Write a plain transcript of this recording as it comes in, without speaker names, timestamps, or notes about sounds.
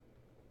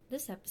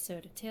This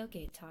episode of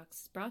Tailgate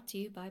Talks is brought to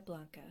you by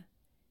Blanca.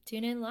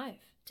 Tune in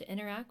live to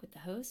interact with the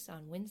hosts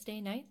on Wednesday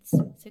nights,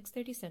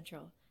 6:30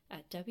 Central,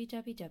 at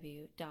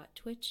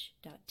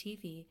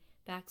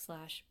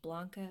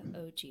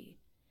www.twitch.tv/BlancaOG.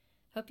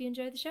 Hope you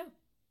enjoy the show.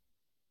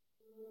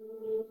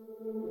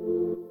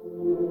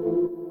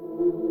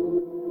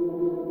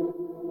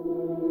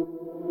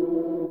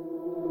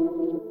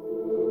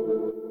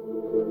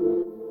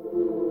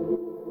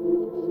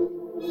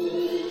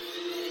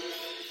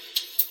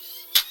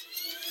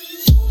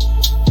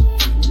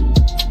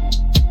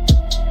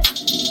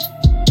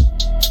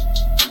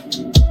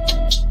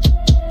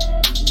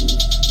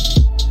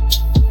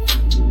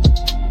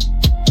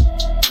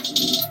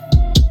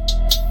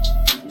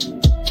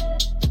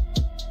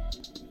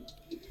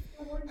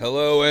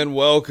 Hello and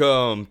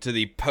welcome to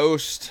the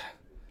post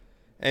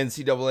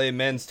NCAA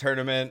men's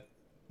tournament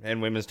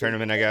and women's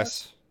tournament, I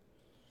guess,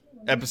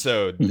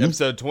 episode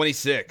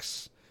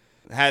 26.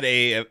 Had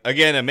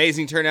again,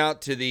 amazing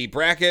turnout to the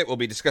bracket. We'll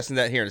be discussing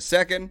that here in a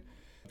second.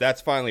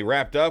 That's finally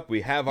wrapped up.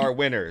 We have our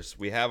winners.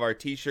 We have our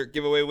t-shirt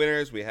giveaway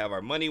winners. We have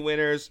our money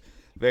winners.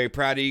 Very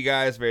proud of you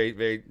guys. Very,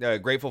 very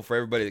grateful for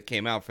everybody that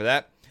came out for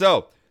that.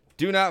 So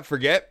do not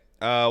forget,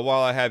 while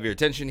I have your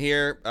attention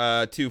here,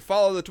 to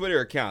follow the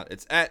Twitter account.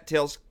 It's at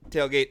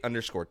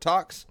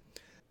tailgate_talks.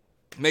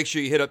 Make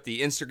sure you hit up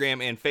the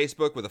Instagram and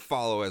Facebook with a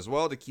follow as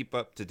well to keep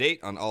up to date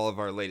on all of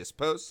our latest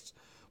posts,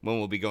 when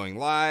we'll be going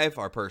live,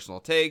 our personal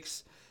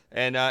takes.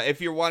 And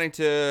if you're wanting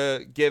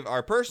to give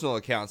our personal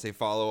accounts a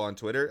follow on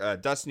Twitter,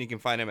 Dustin, you can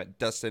find him at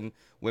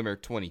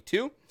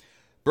DustinWimmer22.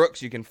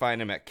 Brooks, you can find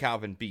him at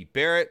Calvin B.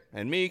 Barrett.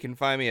 And me, you can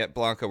find me at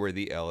Blanca, where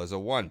the L is a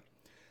 1.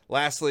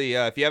 Lastly,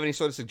 if you have any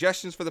sort of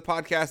suggestions for the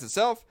podcast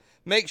itself,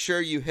 make sure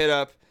you hit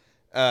up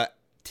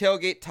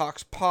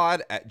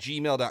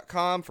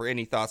tailgatetalkspod@gmail.com for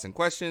any thoughts and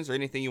questions or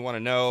anything you want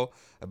to know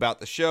about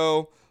the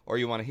show or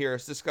you want to hear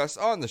us discuss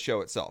on the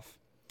show itself.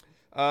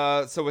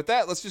 So with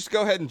that, let's just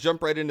go ahead and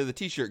jump right into the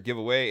t-shirt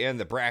giveaway and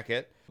the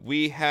bracket.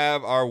 We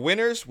have our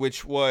winners,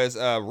 which was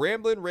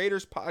Ramblin'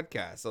 Raiders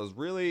podcast. I was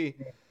really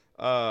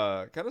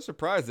kind of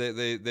surprised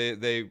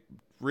they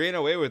ran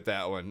away with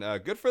that one.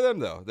 Good for them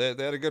though. They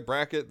had a good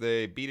bracket.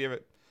 They beat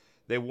it.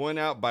 They won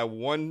out by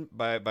one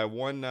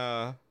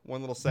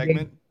little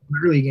segment.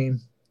 Early game,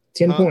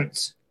 10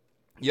 points.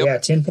 Yep. Yeah,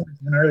 10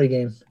 points in an early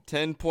game.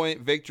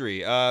 10-point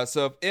victory.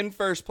 So in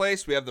first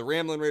place we have the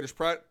Ramblin' Raiders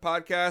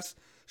podcast.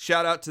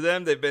 Shout out to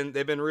them. They've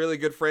been really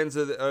good friends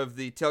of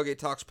the Tailgate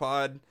Talks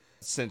pod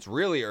since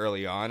really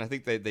early on. I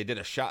think they did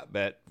a shot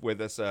bet with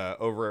us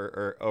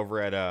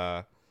over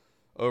at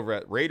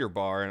Raider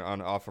Bar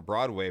off of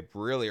Broadway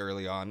really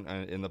early on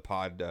in the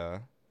pod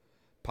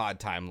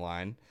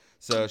timeline.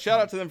 So shout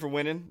out to them for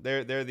winning.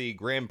 They're the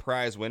grand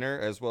prize winner,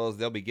 as well as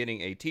they'll be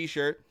getting a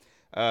t-shirt.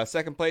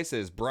 Second place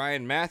is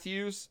Brian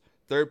Matthews.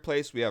 Third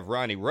place we have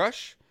Ronnie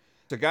Rush.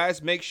 So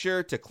guys, make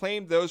sure to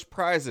claim those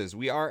prizes.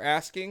 We are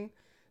asking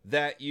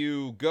that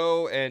you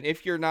go, and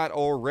if you're not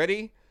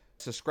already,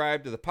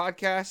 subscribe to the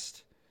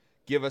podcast,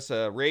 give us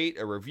a rate,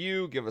 a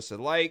review, give us a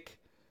like.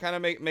 Kind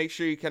of make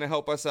sure you kind of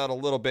help us out a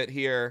little bit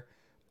here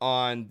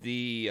on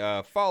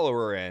the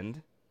follower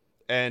end,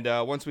 and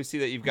once we see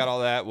that you've got all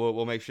that,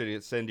 we'll make sure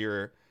to send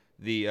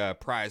the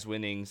prize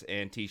winnings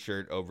and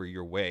t-shirt over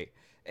your way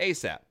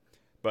ASAP.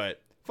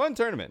 But fun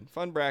tournament,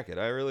 fun bracket.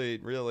 I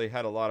really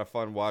had a lot of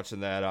fun watching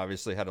that.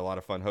 Obviously had a lot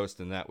of fun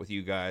hosting that with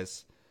you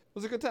guys. It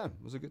was a good time.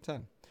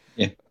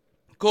 Yeah.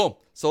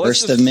 Cool. So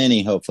first of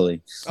many,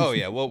 hopefully. Oh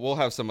yeah, we'll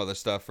have some other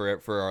stuff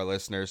for our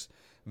listeners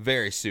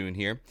very soon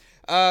here.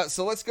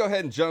 So let's go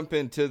ahead and jump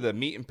into the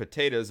meat and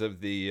potatoes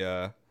of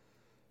the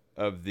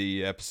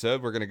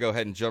episode. We're going to go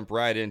ahead and jump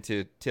right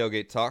into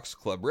Tailgate Talks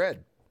Club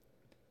Red.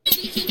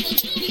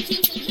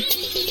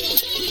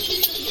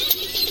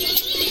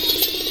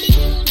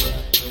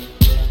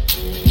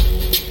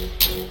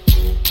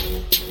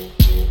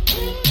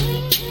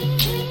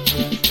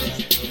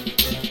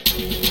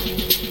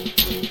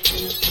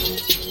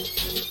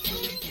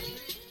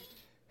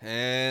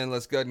 And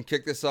let's go ahead and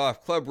kick this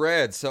off. Club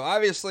Red. So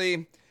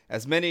obviously,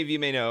 as many of you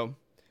may know,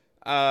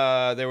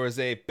 there was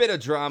a bit of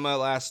drama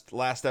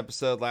last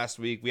episode last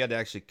week. We had to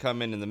actually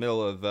come in the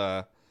middle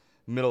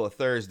of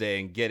Thursday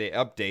and get an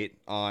update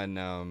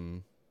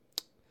on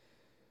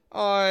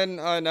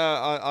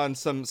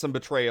some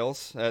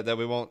betrayals that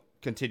we won't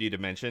continue to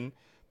mention.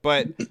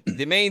 But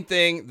the main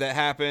thing that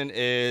happened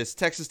is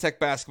Texas Tech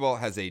basketball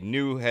has a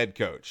new head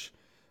coach.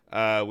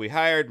 We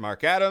hired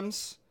Mark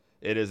Adams.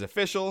 It is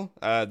official.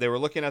 They were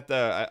looking at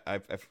I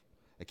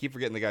keep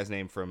forgetting the guy's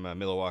name from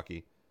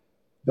Milwaukee.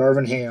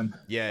 Darvin Ham.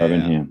 Yeah.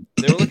 Ham.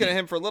 They were looking at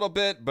him for a little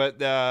bit,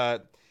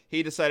 but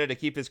he decided to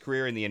keep his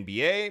career in the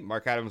NBA.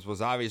 Mark Adams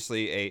was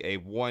obviously a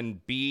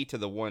 1B to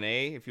the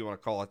 1A, if you want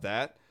to call it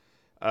that.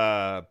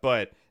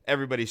 But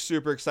everybody's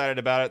super excited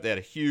about it. They had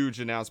a huge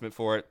announcement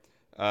for it.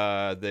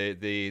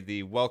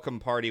 The welcome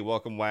party,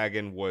 welcome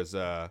wagon was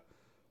S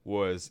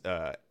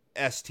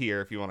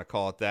tier, if you want to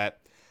call it that.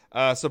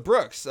 So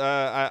Brooks,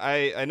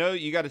 I know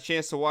you got a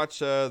chance to watch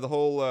the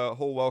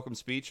whole welcome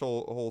speech,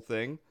 whole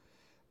thing.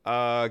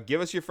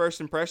 Give us your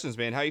first impressions,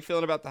 man. How you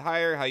feeling about the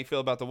hire? How you feel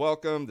about the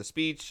welcome, the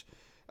speech,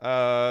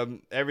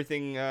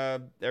 everything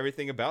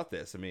about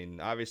this? I mean,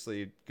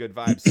 obviously good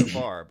vibes so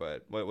far,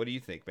 but what do you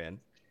think, man?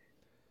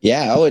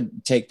 Yeah, I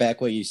would take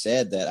back what you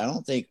said, that I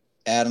don't think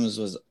Adams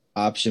was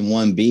option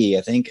 1B.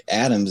 I think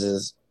Adams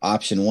is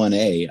option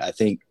 1A. I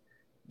think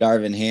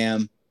Darvin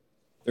Ham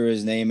threw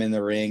his name in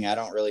the ring. I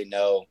don't really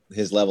know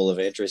his level of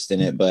interest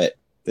in it, but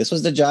this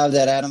was the job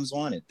that Adams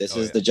wanted. This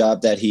is the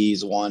job that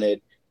he's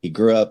wanted. He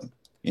grew up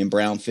in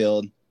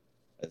Brownfield,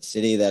 a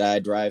city that I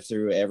drive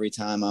through every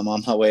time I'm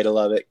on my way to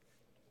Lubbock.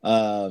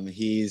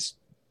 He's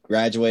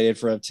graduated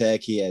from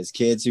Tech. He has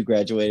kids who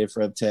graduated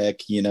from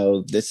Tech. You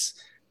know, this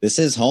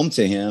is home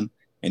to him,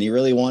 and he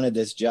really wanted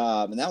this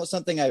job. And that was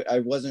something I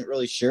wasn't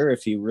really sure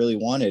if he really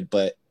wanted,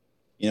 but,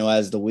 you know,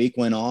 as the week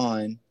went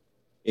on,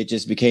 it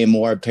just became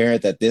more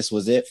apparent that this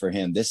was it for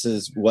him. This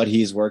is what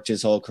he's worked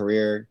his whole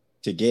career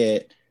to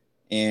get.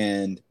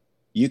 And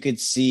you could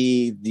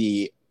see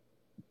the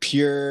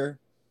pure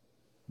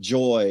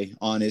joy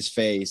on his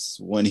face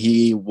when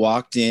he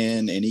walked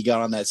in and he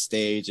got on that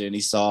stage and he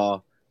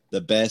saw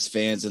the best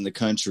fans in the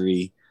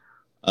country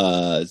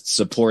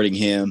supporting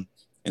him.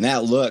 And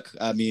that look,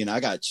 I mean, I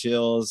got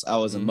chills. I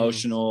was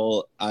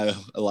emotional. I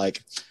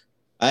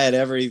had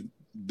every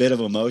bit of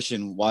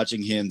emotion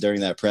watching him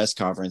during that press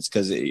conference,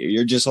 because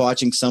you're just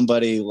watching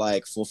somebody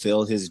like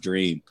fulfill his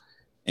dream.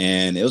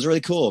 And it was really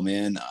cool,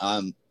 man.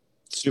 I'm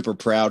super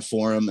proud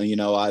for him. You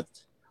know,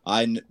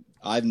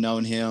 I've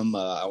known him.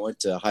 I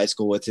went to high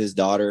school with his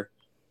daughter.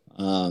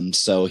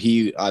 So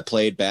I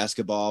played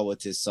basketball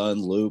with his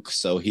son, Luke.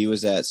 So he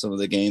was at some of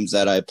the games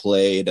that I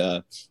played.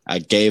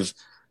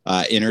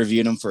 I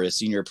interviewed him for a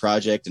senior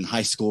project in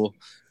high school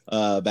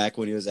back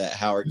when he was at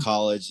Howard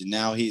College, and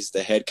now he's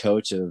the head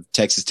coach of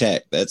Texas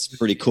Tech. That's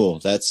pretty cool.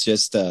 That's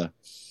just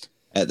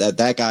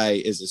that guy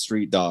is a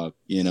street dog.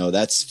 You know,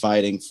 that's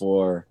fighting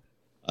for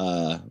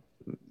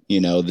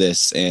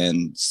this,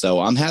 and so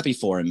I'm happy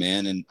for him,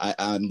 man, and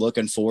I'm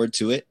looking forward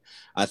to it.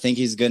 I think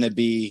he was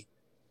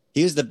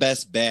the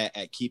best bet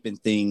at keeping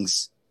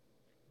things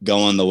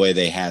going the way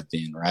they have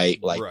been, right?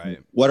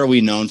 Like, What are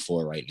we known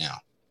for right now?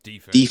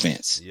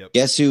 Defense. Yep.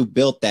 Guess who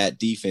built that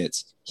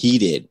defense? He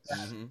did.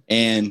 Mm-hmm.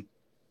 And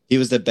he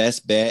was the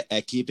best bet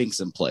at keeping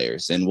some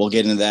players. And we'll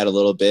get into that a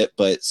little bit,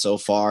 but so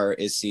far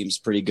it seems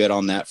pretty good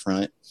on that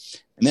front.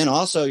 And then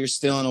also you're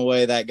stealing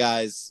away that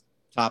guy's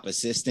top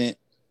assistant,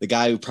 the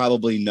guy who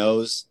probably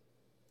knows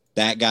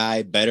that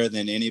guy better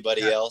than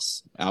anybody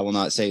else. I will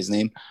not say his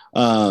name.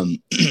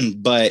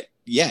 But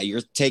yeah,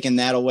 you're taking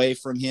that away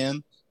from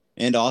him.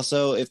 And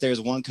also, if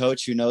there's one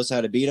coach who knows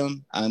how to beat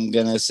him, I'm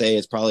going to say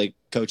it's probably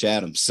Coach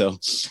Adams. So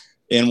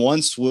in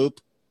one swoop,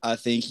 I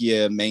think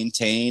you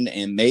maintain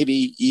and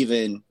maybe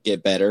even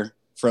get better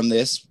from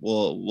this.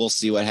 We'll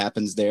see what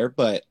happens there.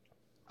 But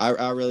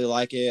I really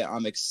like it.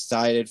 I'm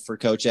excited for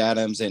Coach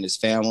Adams and his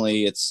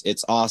family.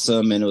 It's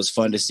awesome. And it was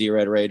fun to see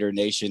Red Raider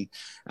Nation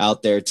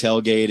out there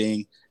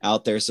tailgating,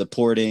 out there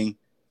supporting.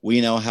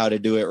 We know how to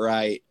do it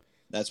right.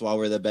 That's why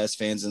we're the best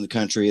fans in the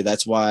country.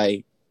 That's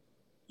why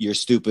you're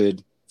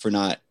stupid for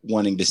not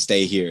wanting to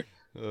stay here.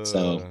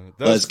 So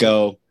let's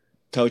go.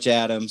 Coach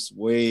Adams,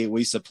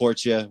 we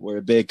support you. We're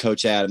a big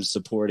Coach Adams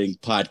supporting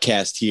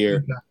podcast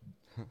here.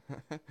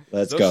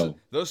 Let's go.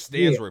 Those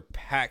stands were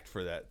packed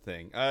for that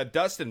thing.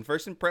 Dustin,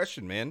 first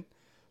impression, man.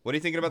 What are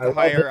you thinking about the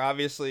hire?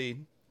 Obviously,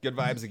 good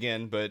vibes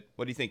again, but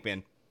what do you think,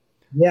 man?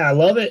 Yeah, I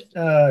love it,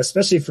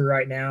 especially for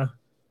right now.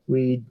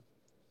 We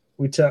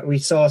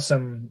saw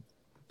some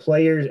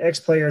players,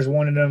 ex-players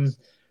wanted them.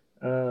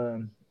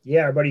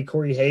 Our buddy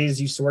Corey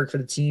Hayes used to work for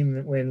the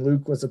team when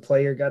Luke was a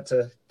player, got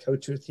to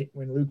coach with him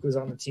when Luke was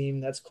on the team.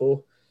 That's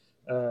cool.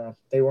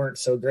 They weren't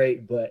so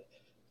great, but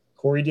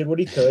Corey did what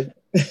he could.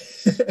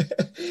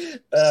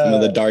 Some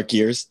of the dark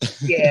years.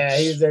 Yeah,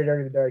 he was there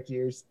during the dark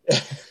years.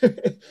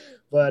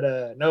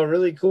 But no,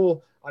 really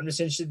cool. I'm just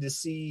interested to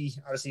see,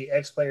 obviously,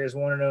 ex-players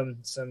wanted them.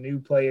 Some new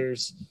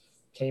players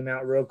came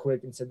out real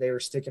quick and said they were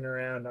sticking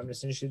around. I'm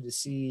just interested to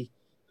see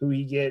who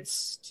he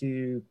gets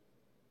to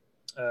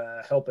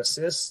help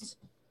assist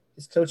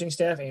his coaching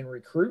staff and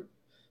recruit.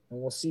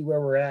 And we'll see where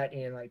we're at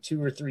in like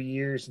 2 or 3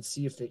 years and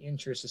see if the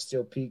interest is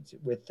still peaked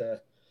with the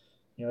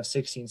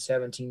 16,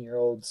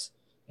 17-year-olds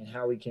and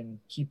how we can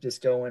keep this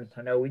going.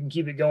 I know we can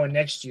keep it going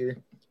next year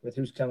with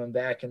who's coming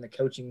back and the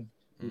coaching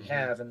we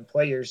have and the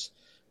players.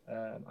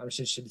 I'm just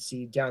interested to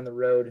see down the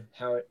road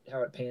how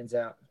it pans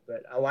out.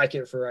 But I like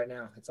it for right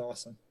now. It's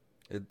awesome.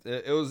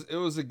 It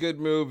was a good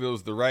move. It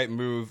was the right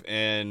move,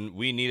 and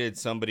we needed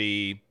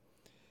somebody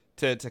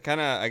to kind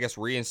of, I guess,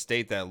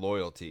 reinstate that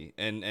loyalty.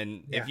 And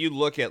if you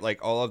look at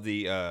like all of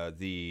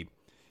the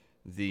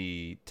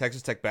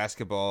Texas Tech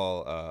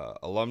basketball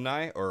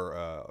alumni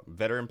or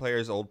veteran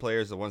players, old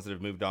players, the ones that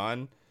have moved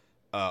on,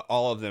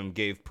 all of them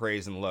gave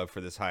praise and love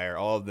for this hire.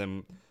 All of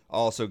them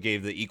also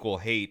gave the equal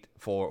hate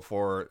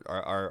for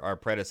our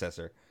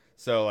predecessor.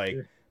 So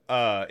like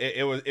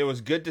it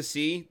was good to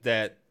see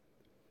that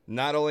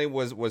not only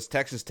was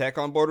Texas Tech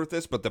on board with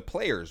this, but the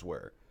players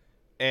were.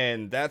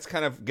 And that's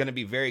kind of going to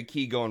be very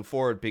key going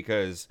forward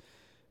because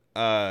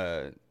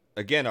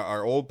again,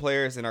 our old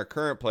players and our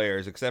current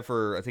players, except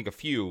for I think a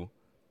few.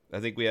 I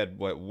think we had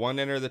one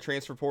enter the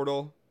transfer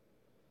portal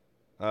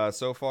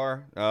so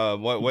far.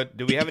 What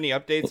do we have any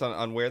updates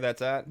on where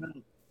that's at?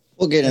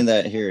 We'll get in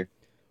that here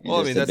in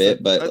Well, I just mean, a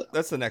bit, but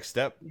that's the next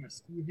step.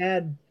 Yes,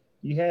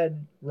 you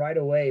had right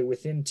away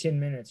within 10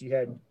 minutes. You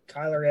had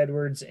Kyler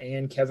Edwards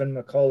and Kevin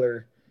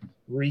McCullough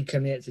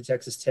recommit to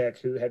Texas Tech,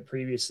 who had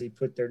previously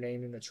put their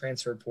name in the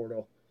transfer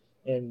portal,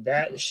 and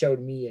that showed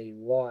me a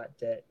lot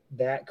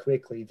that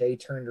quickly they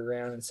turned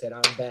around and said,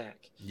 "I'm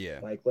back." Yeah,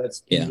 Like, let's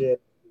do this.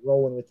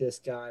 Rolling with this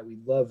guy. We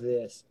love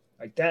this.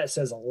 Like, that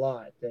says a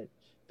lot that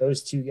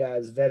those two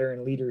guys,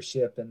 veteran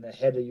leadership and the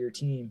head of your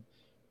team,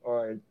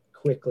 are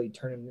quickly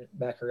turning it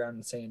back around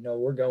and saying, "No,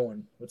 we're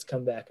going. Let's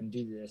come back and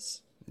do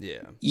this."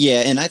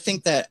 Yeah, and I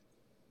think that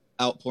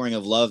outpouring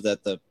of love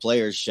that the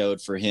players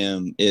showed for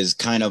him is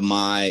kind of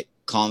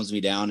calms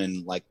me down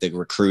in like the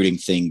recruiting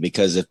thing,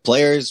 because if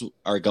players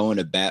are going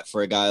to bat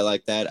for a guy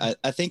like that,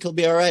 I think he'll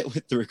be all right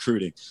with the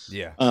recruiting.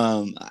 Yeah.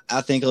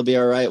 I think he'll be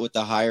all right with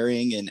the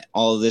hiring and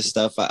all of this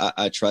stuff.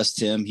 I trust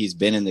him. He's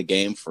been in the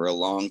game for a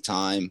long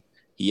time.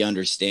 He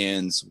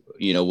understands,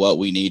 what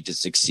we need to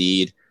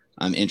succeed.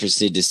 I'm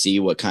interested to see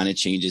what kind of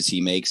changes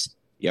he makes.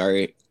 He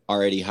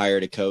already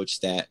hired a coach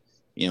that,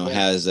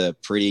 has a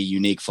pretty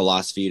unique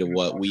philosophy to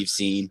what we've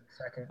seen.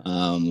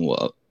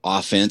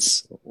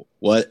 Offense.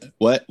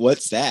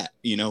 What's that?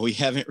 We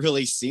haven't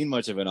really seen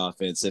much of an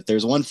offense. If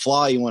there's one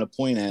flaw you want to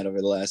point at over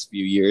the last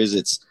few years,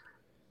 it's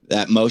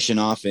that motion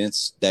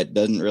offense that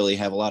doesn't really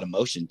have a lot of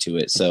motion to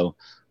it. So,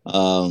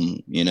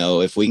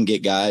 if we can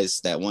get guys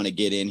that want to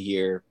get in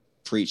here,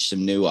 preach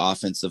some new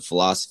offensive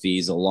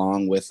philosophies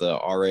along with a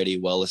already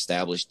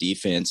well-established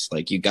defense,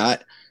 like you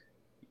got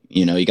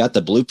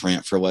the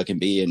blueprint for what can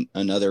be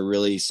another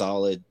really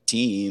solid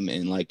team.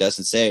 And like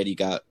Dustin said, you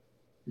got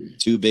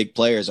two big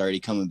players already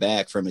coming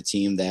back from a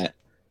team that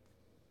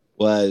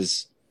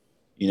was,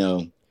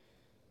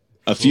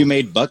 a few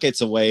made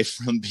buckets away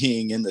from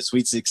being in the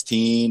Sweet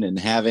 16 and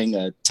having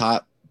a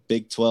top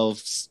Big 12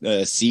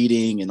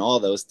 seeding and all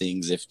those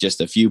things if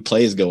just a few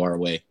plays go our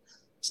way.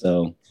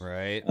 So,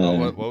 right.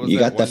 What was you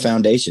got the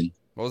foundation.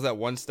 What was that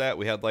one stat?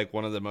 We had like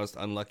one of the most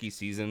unlucky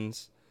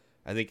seasons,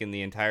 I think, in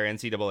the entire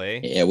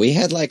NCAA. Yeah, we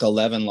had like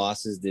 11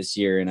 losses this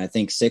year, and I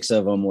think 6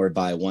 of them were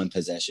by one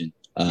possession.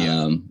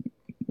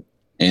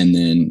 And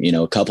then,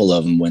 a couple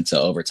of them went to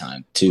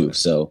overtime too. Right.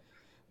 So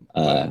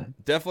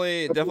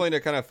definitely to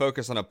kind of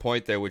focus on a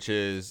point there, which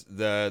is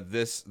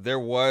there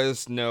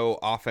was no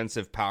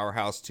offensive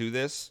powerhouse to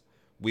this.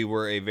 We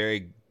were a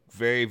very,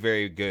 very,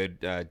 very good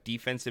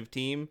defensive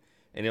team,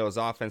 and it was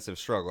offensive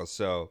struggles.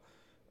 So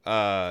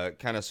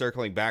kind of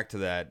circling back to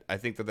that, I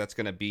think that's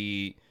going to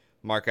be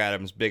Mark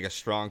Adams' biggest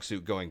strong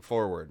suit going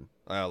forward.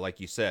 Like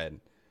you said,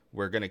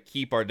 we're going to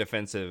keep our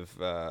defensive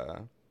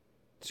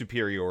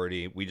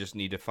superiority. We just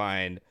need to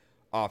find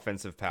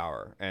offensive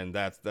power, and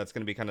that's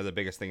going to be kind of the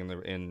biggest thing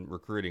in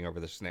recruiting over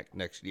this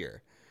next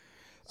year.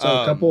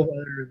 So a couple of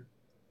other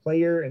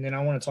player, and then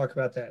I want to talk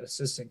about that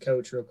assistant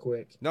coach real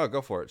quick. No,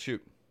 go for it.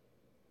 Shoot.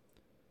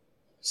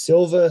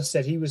 Silva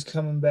said he was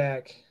coming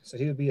back, so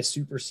he would be a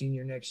super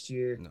senior next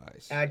year.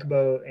 Nice.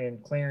 Agbo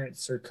and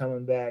Clarence are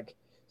coming back,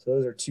 so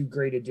those are two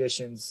great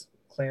additions.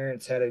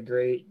 Clarence had a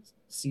great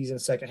season,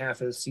 second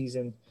half of the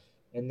season,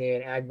 and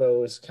then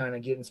Agbo is kind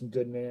of getting some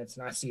good minutes,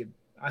 and I see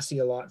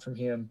a lot from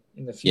him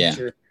in the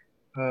future.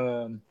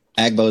 Yeah.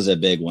 Agbo's a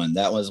big one.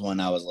 That was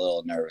one I was a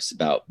little nervous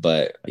about,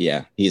 but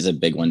yeah, he's a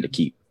big one to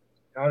keep.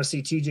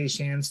 Obviously, TJ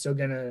Shan's still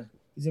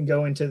he's gonna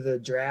go into the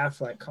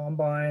draft, like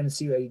combine, and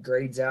see what he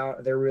grades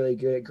out. They're really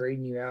good at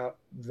grading you out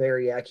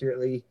very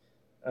accurately.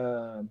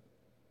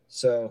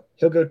 So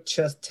he'll go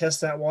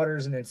test that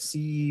waters and then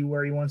see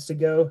where he wants to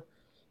go.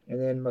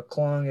 And then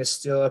McClung is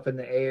still up in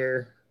the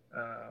air,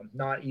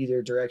 not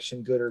either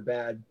direction, good or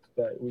bad,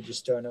 but we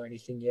just don't know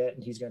anything yet.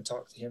 And he's going to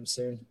talk to him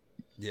soon.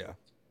 Yeah.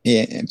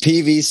 Yeah. And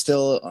PV's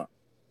still,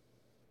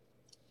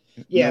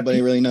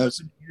 nobody really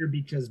knows.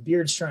 Because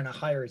Beard's trying to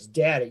hire his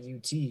dad at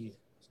UT.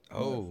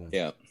 Oh,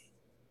 yeah.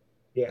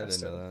 Yeah. I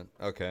didn't know that.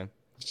 Okay.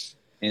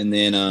 And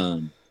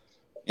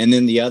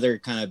then the other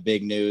kind of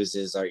big news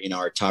is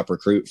our top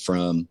recruit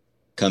from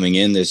coming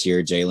in this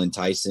year, Jalen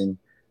Tyson.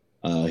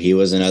 He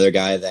was another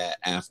guy that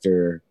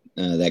after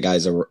that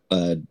guy's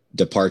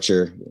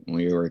departure,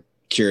 we were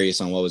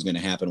curious on what was going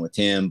to happen with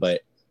him,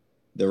 but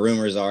the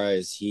rumors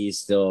is he's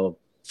still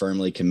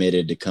firmly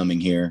committed to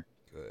coming here.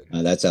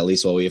 Good. That's at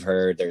least what we've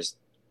heard. There's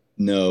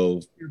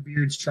no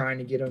Beard's trying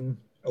to get him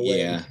away.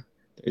 Yeah,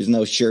 there's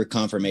no sure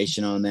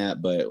confirmation on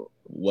that, but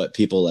what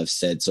people have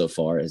said so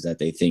far is that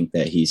they think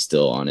that he's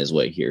still on his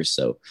way here.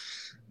 So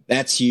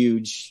that's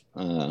huge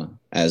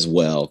as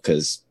well,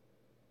 because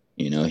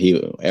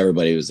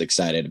everybody was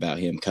excited about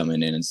him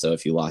coming in, and so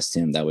if you lost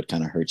him, that would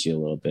kind of hurt you a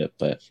little bit.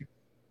 But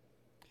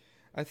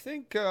I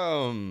think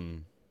I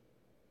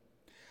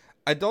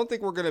don't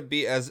think we're gonna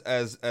be as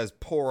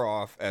poor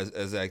off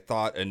as I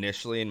thought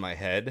initially in my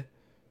head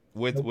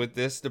with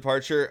this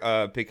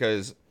departure,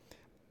 because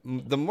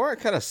the more I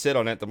kind of sit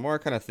on it, the more I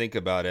kind of think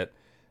about it,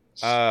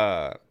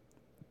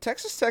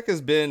 Texas Tech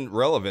has been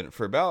relevant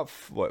for about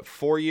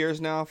 4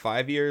 years now,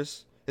 5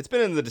 years. It's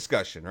been in the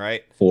discussion,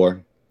 right?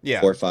 4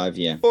 Yeah, or 5,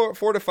 yeah.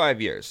 4 to 5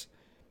 years.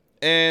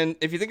 And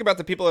if you think about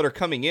the people that are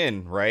coming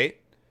in, right?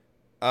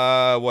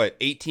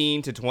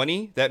 18 to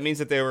 20? That means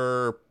that they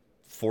were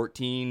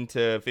 14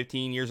 to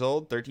 15 years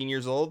old, 13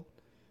 years old,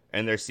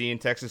 and they're seeing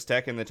Texas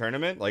Tech in the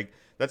tournament. Like,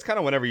 that's kind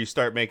of whenever you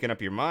start making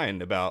up your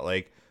mind about,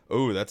 like,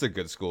 oh, that's a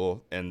good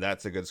school, and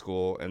that's a good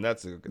school, and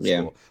that's a good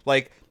school.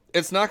 Like,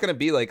 it's not going to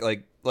be like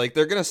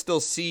they're going to still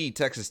see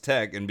Texas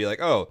Tech and be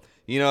like, oh,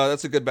 you know,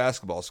 that's a good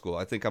basketball school.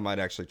 I think I might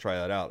actually try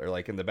that out. Or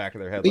like in the back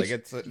of their head, like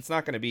it's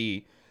not going to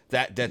be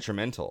that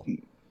detrimental.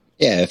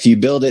 Yeah, if you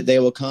build it, they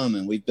will come,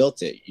 and we've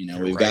built it. You know,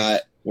 Right.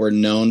 we're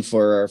known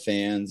for our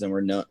fans, and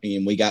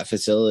we got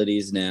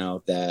facilities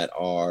now that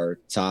are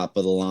top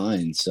of the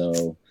line.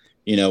 So,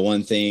 you know,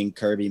 one thing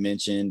Kirby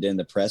mentioned in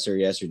the presser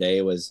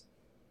yesterday was,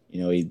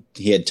 you know,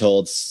 he had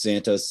told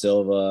Santos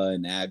Silva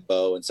and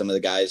Agbo and some of the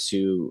guys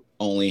who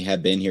only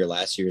have been here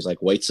last year is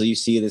like, wait till you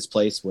see this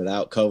place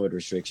without COVID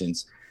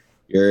restrictions.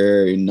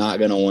 You're not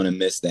going to want to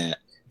miss that.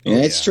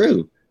 And it's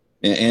true.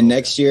 And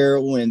next year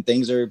when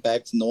things are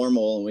back to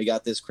normal and we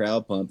got this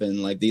crowd pumping,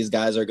 like these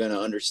guys are going to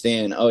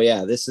understand, oh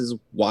yeah, this is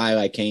why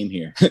I came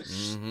here.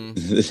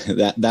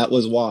 Mm-hmm. that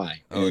was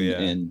why.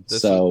 And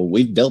so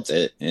we've built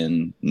it,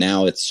 and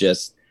now it's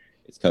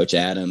Coach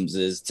Adams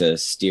is to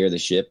steer the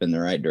ship in the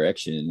right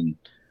direction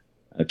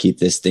and keep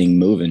this thing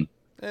moving.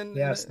 And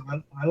yes,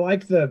 I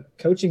like the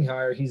coaching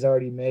hire he's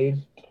already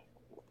made.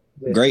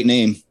 Great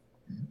name.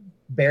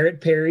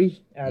 Barrett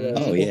Perry out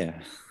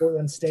of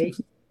Portland State.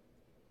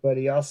 But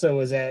he also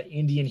was at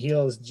Indian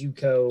Hills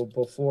JUCO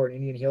before. And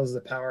Indian Hills is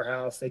a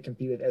powerhouse. They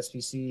compete with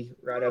SBC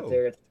right up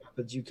there at the top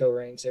of JUCO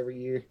ranks every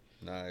year.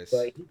 Nice.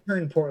 But he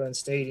turned Portland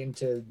State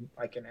into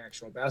like an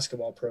actual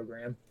basketball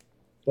program.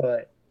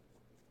 But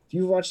if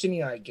you've watched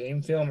any like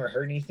game film or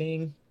heard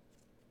anything,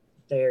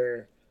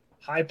 they're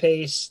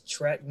high-paced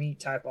track meet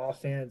type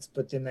offense,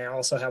 but then they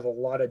also have a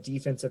lot of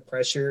defensive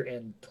pressure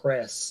and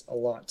press a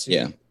lot too.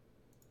 Yeah.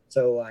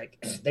 So like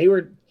they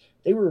were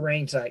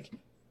ranked like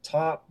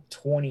top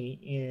 20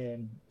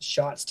 in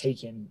shots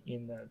taken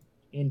in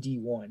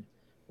D1,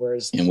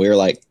 whereas and we're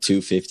like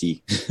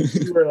 250.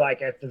 we were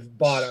like at the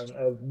bottom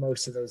of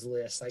most of those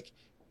lists. Like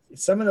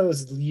some of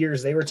those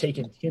years they were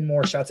taking 10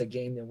 more shots a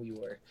game than we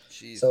were.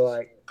 Jesus. So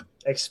like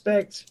I'd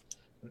expect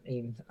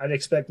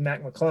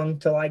Mac McClung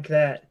to like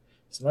that.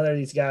 Some other of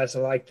these guys to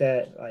like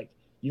that. Like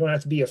you don't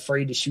have to be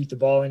afraid to shoot the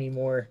ball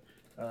anymore.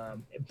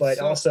 But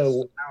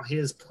also how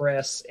his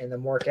press and the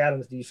Mark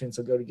Adams defense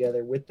will go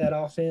together with that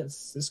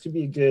offense. This could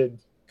be a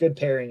good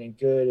pairing and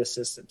good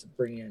assistant to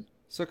bring in.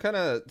 So kind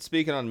of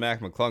speaking on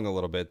Mac McClung a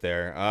little bit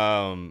there.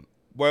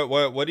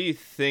 What do you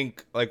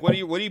think? Like, what are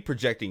you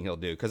projecting he'll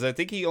do? Because I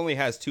think he only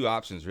has 2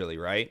 options really,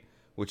 right?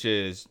 Which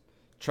is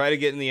try to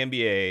get in the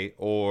NBA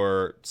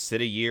or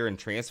sit a year and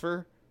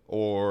transfer,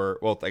 or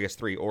I guess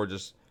 3, or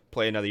just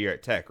play another year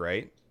at Tech,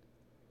 right?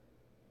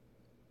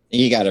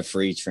 He got a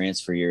free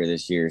transfer year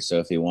this year, so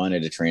if he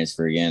wanted to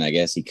transfer again, I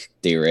guess he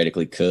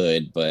theoretically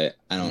could, but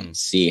I don't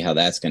see how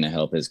that's going to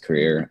help his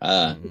career.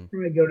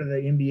 Probably go to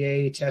the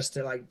NBA, test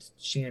it like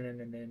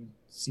Shannon, and then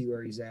see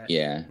where he's at.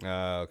 Yeah.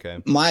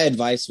 Okay. My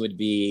advice would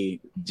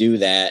be do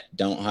that.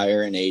 Don't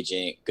hire an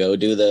agent. Go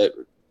do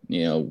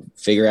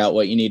figure out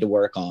what you need to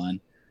work on.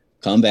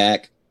 Come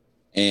back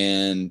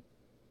and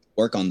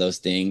work on those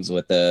things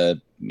with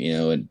a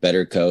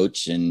better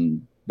coach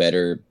and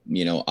better,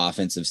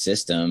 offensive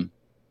system.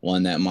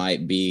 One that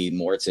might be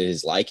more to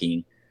his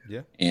liking.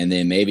 Yeah. And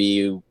then maybe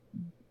you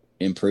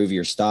improve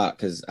your stock.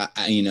 Cause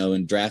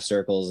in draft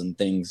circles and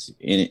things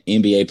in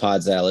NBA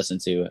pods that I listen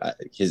to,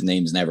 his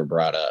name's never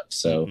brought up.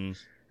 So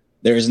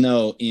there's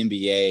no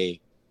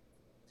NBA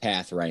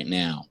path right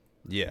now.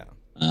 Yeah.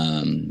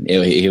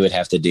 He would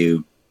have to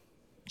do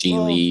G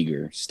League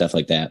or stuff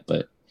like that.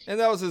 And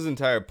that was his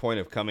entire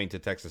point of coming to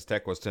Texas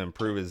Tech, was to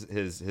improve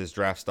his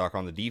draft stock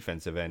on the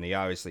defensive end. He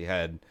obviously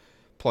had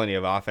plenty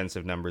of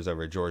offensive numbers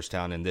over at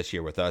Georgetown, and this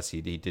year with us,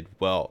 he did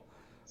well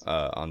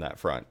on that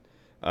front.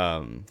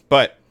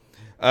 But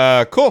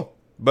cool.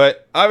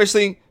 But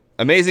obviously,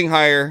 amazing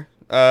hire.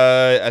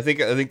 I think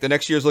the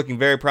next year is looking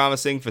very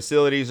promising.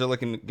 Facilities are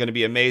going to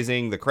be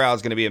amazing. The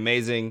crowd's going to be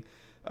amazing.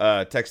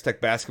 Texas Tech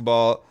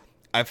basketball,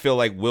 I feel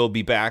like, will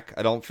be back.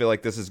 I don't feel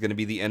like this is going to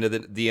be the end of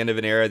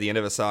an era, the end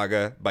of a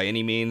saga by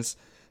any means.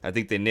 I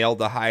think they nailed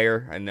the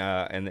hire,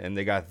 and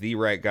they got the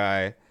right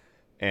guy,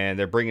 and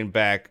they're bringing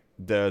back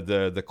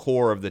the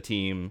core of the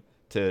team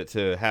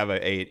to have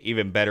a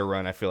even better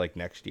run, I feel like,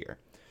 next year.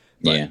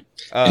 But,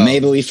 and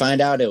maybe we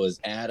find out it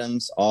was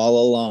Adams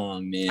all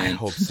along, man. I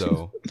hope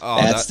so.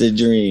 That's the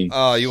dream.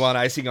 Oh, you want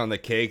icing on the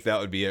cake? That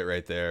would be it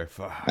right there.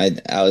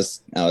 I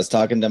was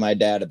talking to my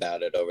dad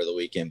about it over the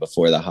weekend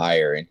before the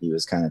hire, and he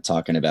was kind of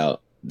talking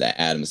about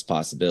the Adams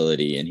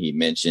possibility, and he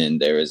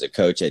mentioned there was a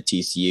coach at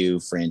TCU,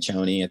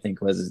 Franchione, I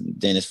think was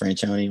Dennis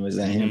Franchione, was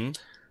that him?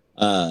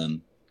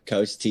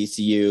 Coached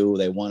TCU.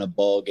 They won a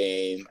bowl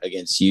game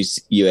against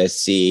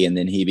USC, and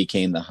then he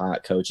became the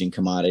hot coaching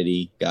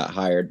commodity, got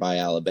hired by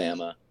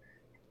Alabama.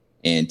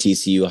 and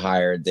TCU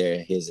hired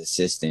his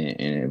assistant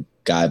and a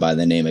guy by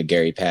the name of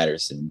Gary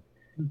Patterson.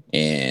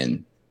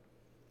 And,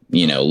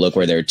 look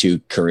where their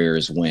 2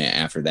 careers went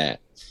after that.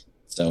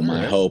 So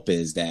my hope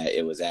is that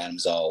it was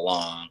Adams all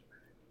along.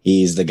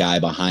 He's the guy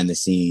behind the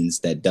scenes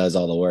that does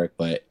all the work,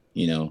 but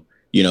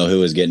who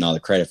was getting all the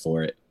credit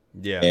for it.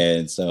 Yeah.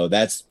 And so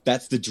that's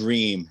the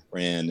dream,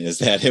 Rand, is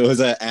that it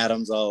was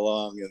Adams all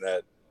along, and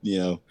that,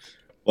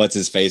 what's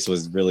his face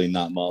was really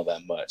not all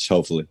that much,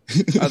 hopefully.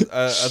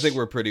 I think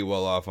we're pretty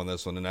well off on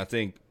this one. And I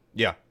think,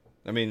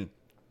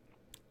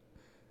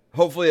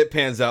 hopefully it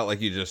pans out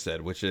like you just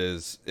said, which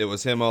is it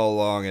was him all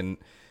along. And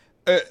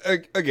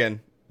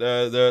again,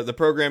 the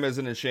program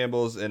isn't in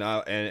shambles and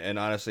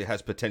honestly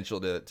has potential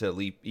to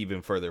leap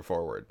even further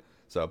forward.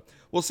 So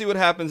we'll see what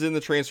happens in the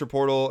transfer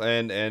portal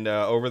and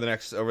over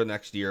the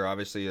next year.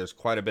 Obviously, there's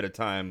quite a bit of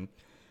time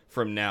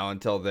from now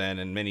until then,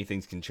 and many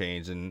things can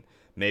change. And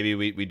maybe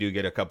we do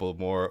get a couple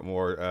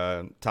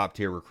more top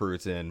tier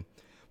recruits in.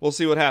 We'll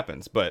see what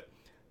happens. But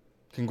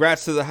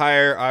congrats to the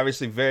hire.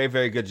 Obviously, very,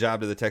 very good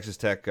job to the Texas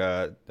Tech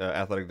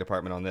athletic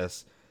department on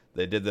this.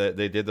 They did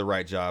the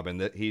right job,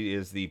 and that he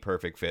is the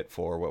perfect fit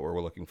for what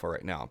we're looking for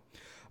right now.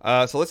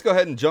 So let's go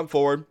ahead and jump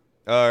forward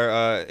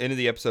into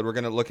the episode. We're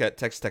going to look at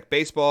Texas Tech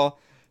baseball.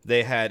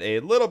 They had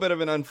a little bit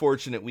of an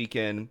unfortunate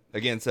weekend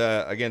against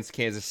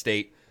Kansas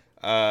State.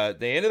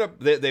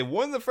 They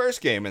won the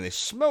first game and they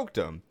smoked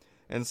them.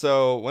 And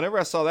so whenever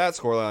I saw that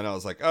scoreline, I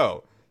was like,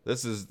 oh,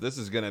 this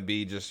is going to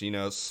be just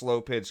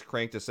slow pitch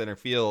crank to center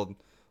field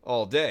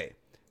all day.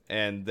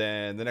 And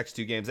then the next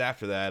 2 games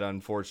after that,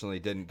 unfortunately,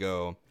 didn't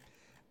go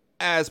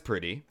as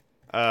pretty.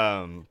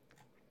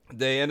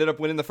 They ended up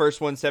winning the first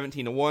one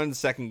 17-1. The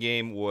second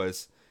game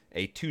was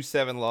a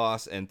 2-7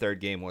 loss, and third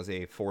game was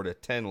a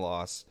 4-10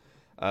 loss.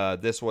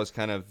 This was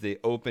kind of the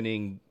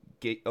opening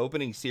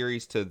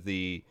series to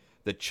the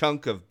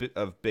chunk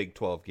of Big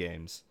 12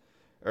 games.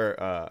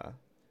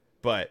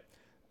 But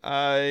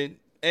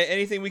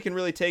anything we can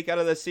really take out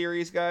of the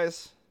series,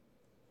 guys?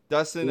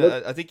 Dustin,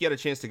 I think you had a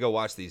chance to go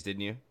watch these,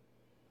 didn't you?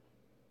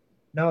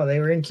 No, they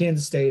were in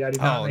Kansas State. I did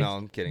not. Oh no,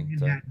 I'm kidding.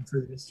 For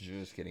this.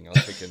 Just kidding. I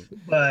was thinking.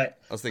 But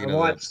I was thinking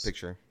of the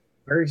picture.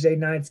 Thursday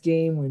night's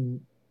game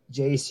when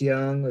Jace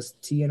Young was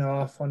teeing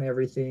off on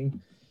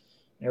everything.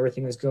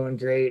 Everything was going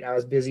great. I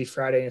was busy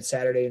Friday and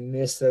Saturday and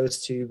missed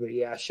those 2. But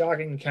yeah,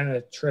 shocking kind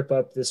of trip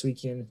up this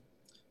weekend.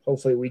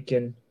 Hopefully we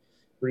can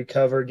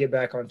recover, get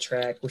back on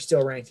track. We're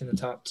still ranked in the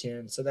top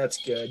 10, so that's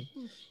good.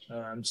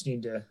 Just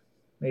need to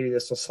maybe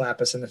this will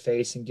slap us in the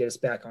face and get us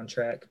back on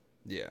track.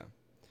 Yeah.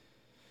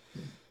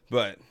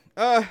 But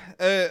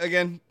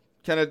again,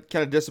 kind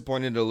of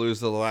disappointed to lose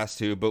the last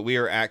 2, but we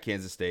are at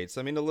Kansas State.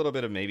 So I mean, a little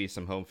bit of maybe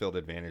some home field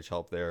advantage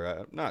help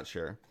there. Not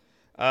sure.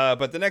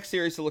 But the next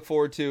series to look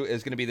forward to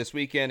is going to be this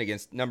weekend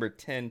against number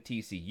 10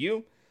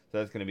 TCU. So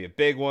that's going to be a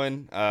big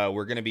one.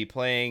 We're going to be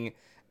playing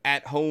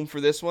at home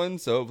for this one,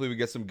 so hopefully we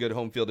get some good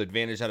home field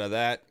advantage out of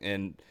that,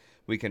 and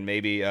we can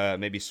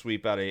maybe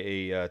sweep out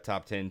a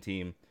top 10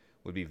 team.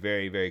 Would be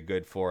very, very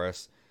good for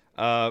us.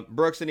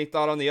 Brooks, any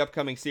thought on the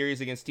upcoming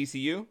series against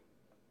TCU?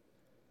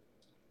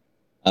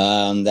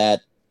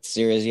 That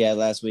series you had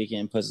last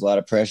weekend puts a lot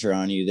of pressure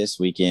on you this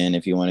weekend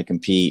if you want to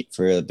compete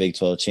for the Big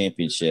 12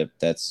 championship.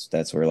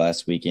 That's where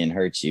last weekend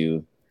hurt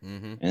you.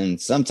 Mm-hmm. And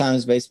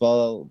sometimes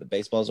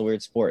baseball's a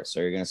weird sport,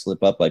 so you're going to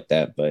slip up like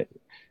that. But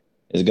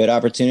it's a good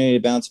opportunity to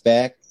bounce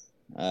back,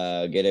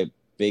 get a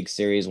big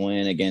series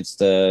win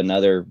against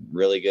another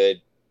really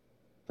good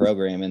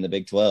program in the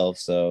Big 12.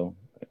 So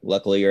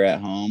luckily you're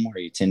at home where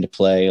you tend to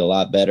play a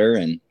lot better,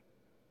 and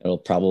it'll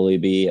probably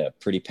be a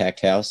pretty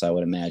packed house, I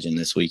would imagine,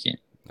 this weekend.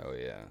 Oh,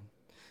 yeah.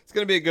 It's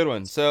going to be a good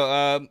one.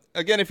 So,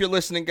 again, if you're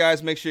listening,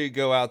 guys, make sure you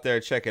go out there,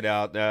 check it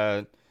out.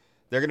 They're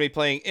going to be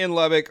playing in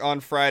Lubbock on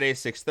Friday,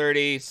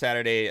 6:30,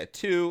 Saturday at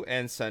 2,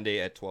 and Sunday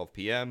at 12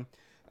 p.m.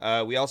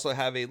 We also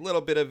have a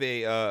little bit of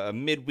a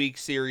midweek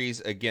series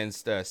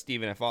against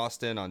Stephen F.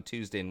 Austin on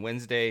Tuesday and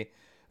Wednesday,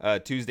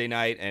 Tuesday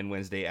night and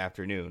Wednesday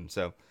afternoon.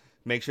 So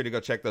make sure to go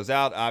check those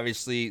out.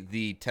 Obviously,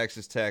 the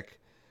Texas Tech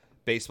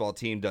baseball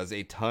team does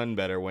a ton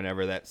better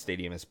whenever that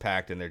stadium is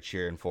packed and they're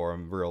cheering for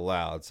them real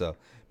loud. So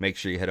make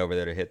sure you head over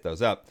there to hit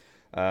those up.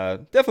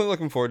 Definitely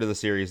looking forward to the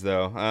series,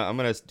 though. I'm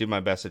going to do my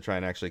best to try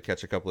and actually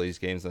catch a couple of these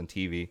games on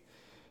TV.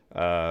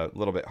 A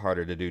little bit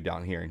harder to do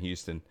down here in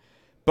Houston.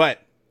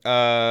 But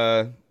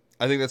I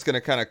think that's going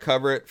to kind of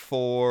cover it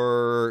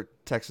for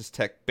Texas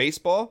Tech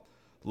baseball.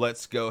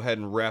 Let's go ahead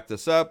and wrap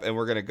this up, and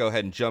we're going to go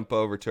ahead and jump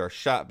over to our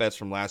shot bets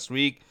from last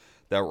week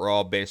that were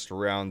all based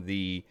around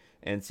the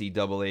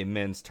NCAA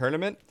men's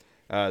tournament.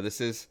 This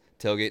is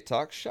Tailgate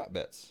Talk Shot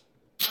Bets.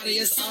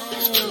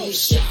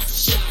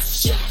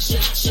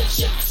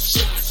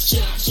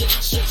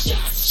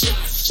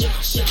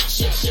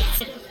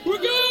 We're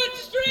good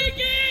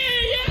streaky!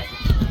 Yeah!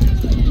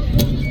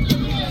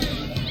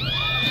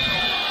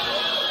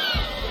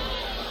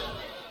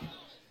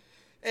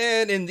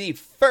 And in the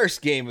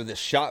first game of the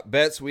shot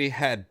bets, we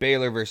had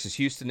Baylor versus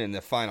Houston in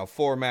the Final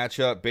Four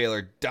matchup.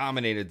 Baylor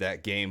dominated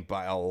that game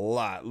by a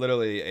lot.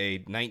 Literally a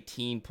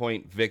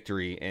 19-point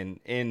victory, an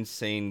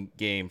insane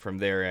game from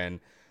their end.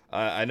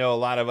 I know a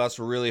lot of us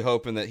were really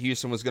hoping that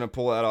Houston was going to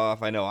pull that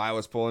off. I know I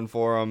was pulling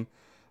for them.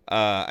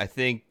 I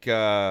think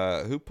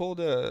who pulled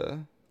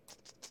a...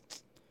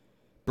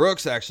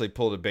 Brooks actually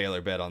pulled a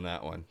Baylor bet on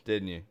that one,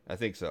 didn't you? I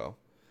think so.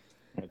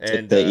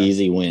 Took the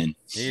easy win.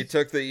 He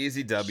took the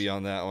easy W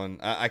on that one.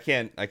 I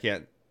can't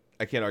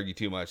argue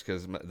too much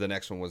because the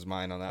next one was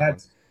mine on that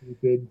That's one.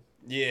 stupid.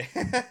 Yeah,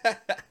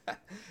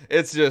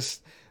 it's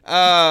just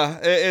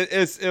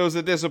it was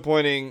a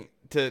disappointing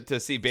to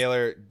see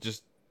Baylor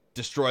just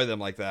destroy them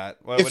like that.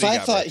 What If do you I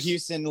got, thought Brooks?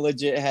 Houston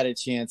legit had a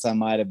chance, I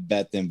might have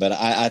bet them, but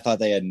I thought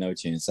they had no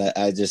chance.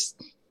 I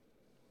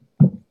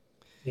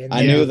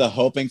knew the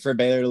hoping for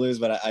Baylor to lose,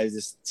 but I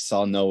just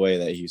saw no way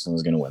that Houston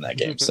was going to win that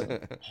game. So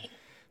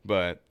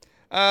But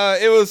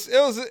there was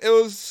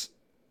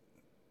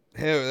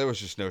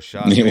just no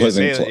shot. It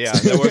wasn't Baylor, close. yeah,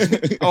 there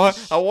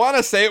was. I want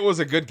to say it was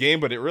a good game,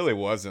 but it really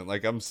wasn't.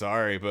 Like, I'm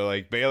sorry, but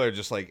like Baylor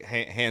just like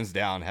hands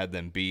down had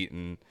them beat.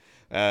 And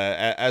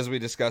as we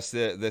discussed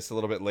this a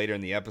little bit later in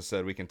the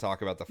episode, we can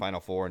talk about the Final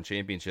Four and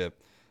championship.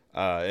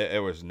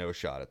 It was no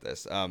shot at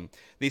this.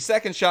 The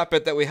second shot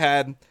bet that we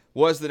had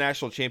was the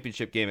national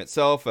championship game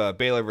itself,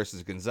 Baylor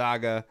versus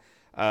Gonzaga.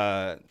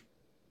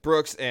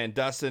 Brooks and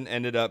Dustin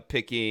ended up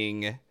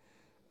picking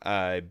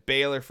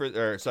Gonzaga for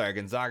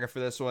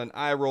this one.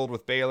 I rolled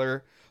with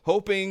Baylor,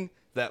 hoping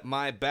that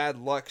my bad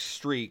luck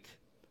streak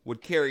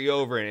would carry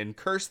over and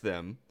curse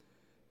them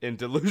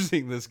into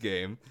losing this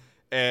game.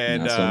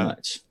 And not so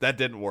much. that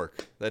didn't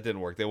work.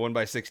 They won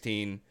by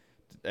 16,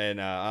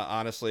 and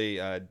honestly,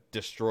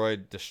 destroy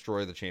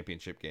the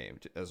championship game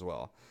as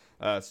well.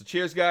 So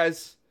cheers,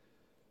 guys.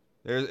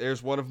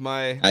 There's one of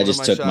my. I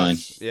just took shots. mine.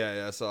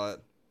 Yeah, I saw it.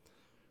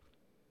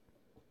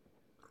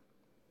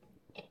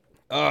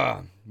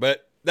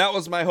 But that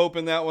was my hope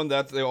in that one.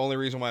 That's the only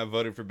reason why I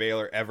voted for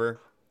Baylor ever,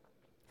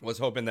 was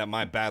hoping that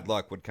my bad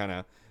luck would kind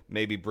of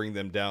maybe bring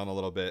them down a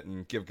little bit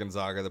and give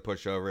Gonzaga the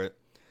push over it.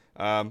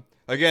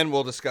 Again,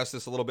 we'll discuss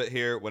this a little bit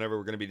here whenever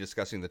we're going to be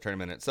discussing the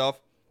tournament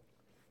itself.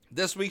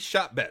 This week's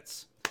shot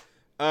bets.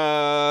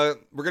 We're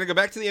going to go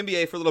back to the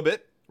NBA for a little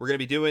bit. We're going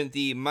to be doing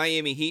the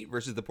Miami Heat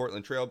versus the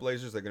Portland Trail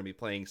Blazers. They're going to be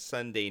playing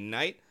Sunday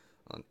night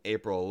on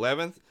April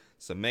 11th.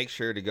 So make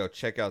sure to go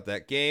check out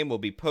that game. We'll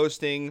be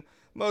posting,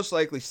 most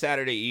likely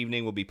Saturday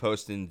evening, we'll be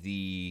posting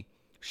the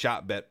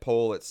shot bet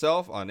poll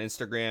itself on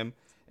Instagram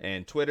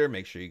and Twitter.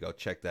 Make sure you go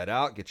check that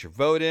out. Get your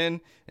vote in.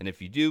 And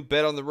if you do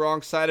bet on the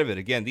wrong side of it,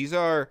 again, these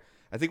are,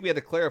 I think we had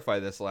to clarify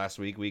this last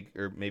week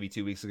or maybe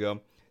 2 weeks ago.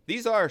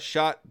 These are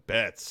shot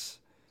bets.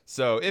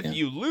 So if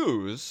you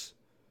lose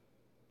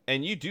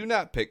and you do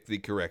not pick the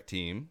correct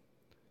team,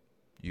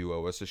 you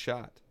owe us a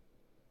shot.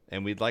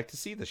 And we'd like to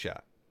see the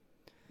shot.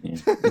 Yeah.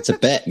 It's a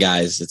bet,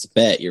 guys. It's a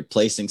bet. You're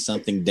placing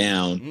something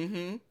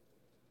down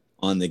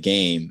on the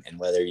game. And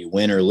whether you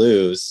win or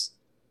lose,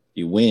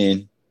 you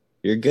win,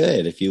 you're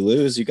good. If you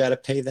lose, you got to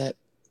pay that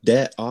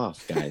debt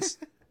off, guys.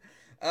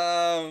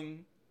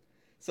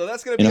 So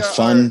that's going to be a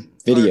fun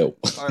video.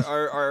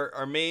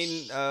 Our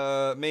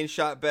main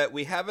shot bet.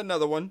 We have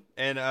another one,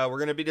 and we're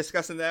going to be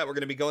discussing that. We're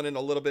going to be going in a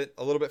little bit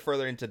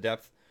further into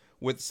depth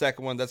with the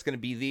second one. That's going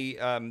to be the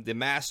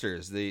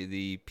Masters,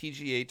 the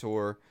PGA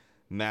Tour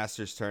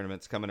Masters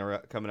tournaments coming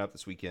up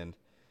this weekend.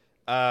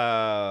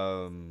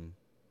 That's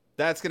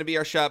going to be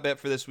our shot bet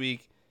for this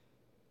week.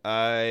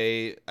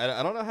 I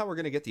don't know how we're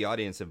going to get the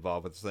audience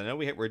involved with this. I know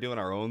we're doing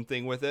our own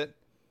thing with it.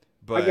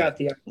 But I got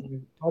the.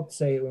 I'll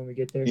say it when we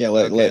get there. Yeah,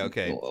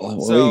 okay.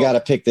 Well, So, we got to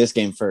pick this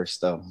game first,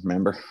 though.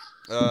 Remember?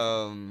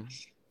 I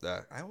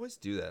always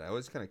do that. I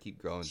always kind of keep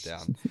going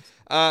down.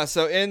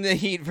 So in the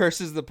Heat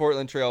versus the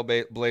Portland Trail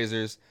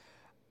Blazers,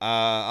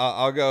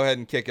 I'll go ahead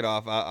and kick it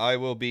off. I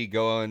will be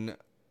going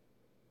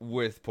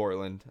with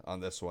Portland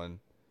on this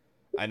one.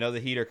 I know the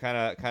Heat are kind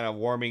of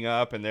warming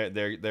up and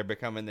they're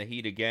becoming the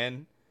Heat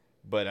again,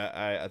 but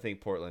I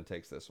think Portland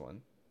takes this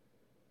one.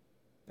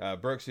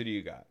 Brooks, who do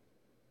you got?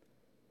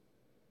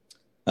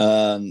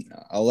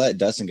 I'll let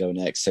Dustin go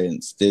next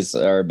since these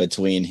are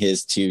between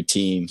his two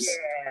teams.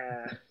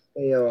 Yeah,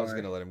 they are. I was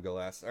gonna let him go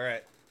last. All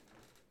right.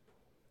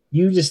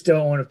 You just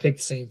don't want to pick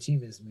the same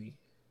team as me.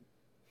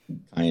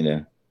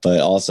 Kinda,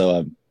 but also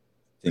I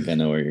think I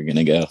know where you're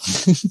gonna go.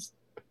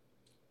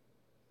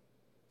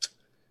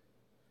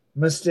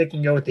 I'm gonna stick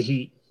and go with the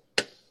Heat.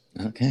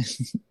 Okay.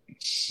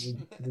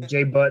 The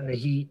Jay Button, the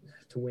Heat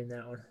to win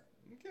that one.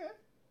 Okay.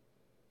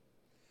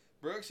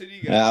 Brooks, who do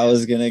you got? I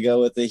was gonna go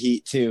with the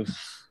Heat too,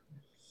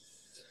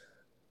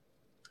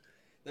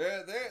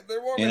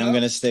 They're warming and up. I'm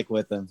gonna stick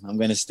with them.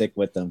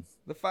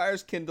 The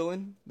fire's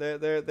kindling.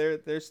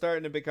 They're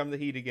starting to become the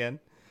Heat again.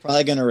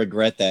 Probably gonna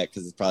regret that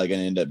because it's probably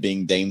gonna end up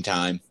being Dame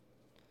time,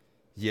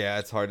 Yeah,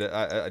 it's hard to.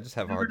 I just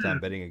have a hard time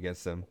betting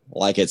against them.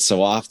 like it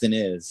so often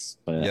is.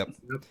 But Yep.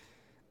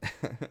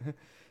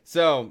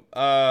 So,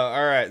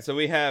 all right. So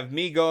we have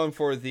me going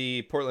for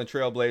the Portland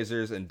Trail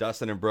Blazers and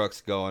Dustin and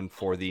Brooks going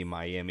for the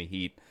Miami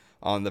Heat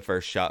on the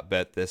first shot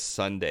bet this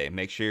Sunday.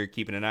 Make sure you're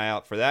keeping an eye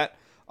out for that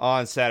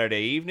on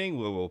Saturday evening.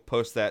 We will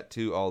post that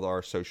to all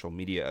our social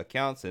media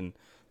accounts, and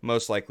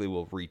most likely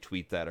we'll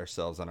retweet that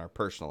ourselves on our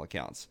personal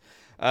accounts.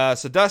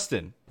 So,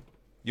 Dustin,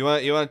 You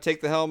want to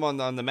take the helm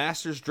on the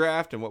Masters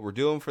draft and what we're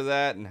doing for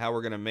that and how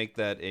we're going to make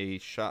that a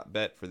shot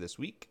bet for this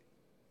week?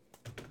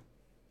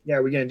 Yeah,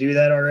 are we going to do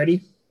that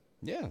already?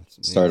 Yeah,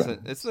 Start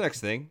it's the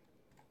next thing.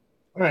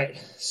 All right.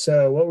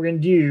 So what we're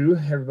going to do,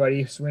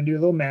 everybody, so we're going to do a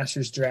little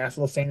Masters draft,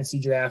 a little fantasy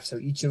draft. So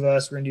each of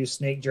us, we're going to do a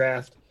snake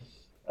draft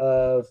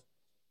of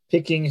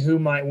picking who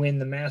might win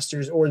the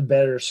Masters or the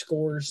better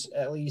scores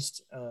at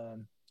least. So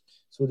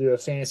we'll do a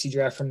fantasy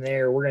draft from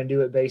there. We're going to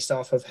do it based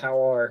off of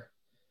how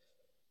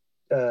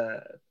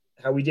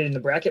we did in the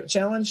bracket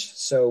challenge.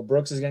 So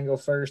Brooks is going to go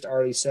first,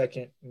 Arlie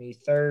second, me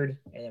third,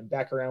 and then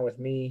back around with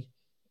me,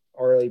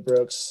 Arlie,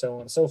 Brooks, so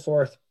on and so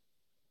forth.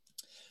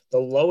 The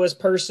lowest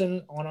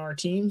person on our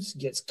teams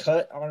gets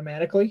cut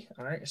automatically.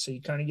 All right, so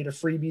you kind of get a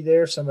freebie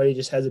there if somebody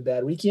just has a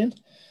bad weekend.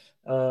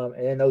 And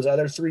then those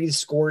other three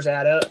scores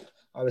add up.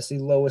 Obviously,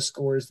 lowest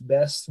score is the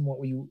best and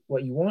what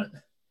you want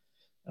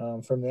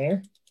from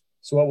there.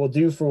 So what we'll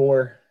do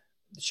for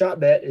the shot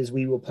bet is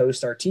we will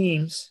post our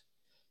teams,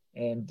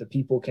 and the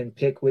people can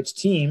pick which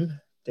team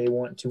they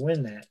want to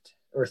win that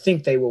or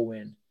think they will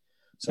win.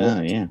 So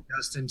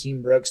Justin,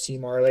 Team Brooks,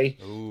 Team Arlie.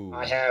 Ooh.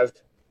 I have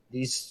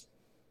these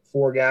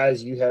 4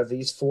 guys. You have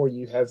these 4.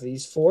 You have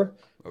these 4.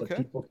 Okay. The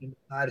people can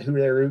decide who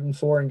they're rooting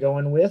for and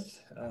going with.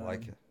 I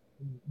like it.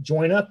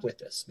 Join up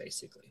with us,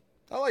 basically.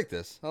 I like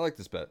this. I like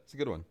this bet. It's a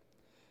good one.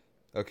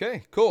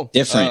 Okay, cool.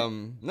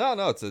 Different.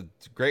 No, it's a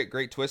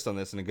great twist on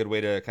this and a good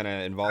way to kind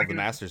of involve the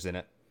Masters in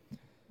it.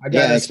 I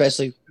got it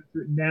especially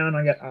written down.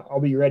 I'll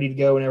be ready to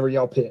go whenever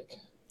y'all pick.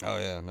 Oh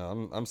yeah,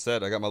 no, I'm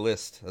set. I got my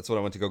list. That's what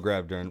I went to go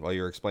grab while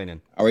you were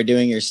explaining. Are we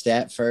doing your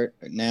stat for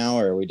now,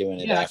 or are we doing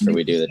it after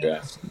we do the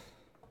draft?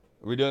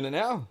 Are we doing it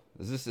now?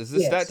 Is this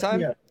stat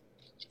time? Yeah.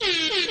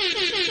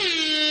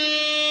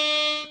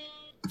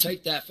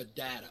 Take that for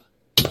data.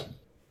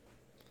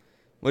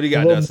 What do you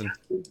got, Dustin?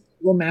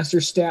 Little Master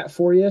stat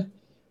for you.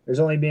 There's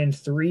only been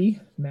 3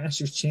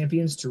 Masters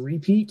champions to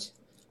repeat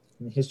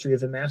in the history of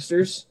the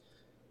Masters.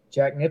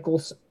 Jack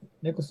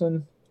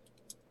Nicholson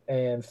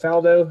and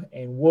Faldo,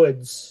 and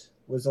Woods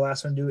was the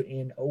last one to do it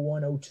in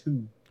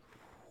 01-02.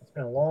 It's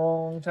been a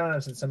long time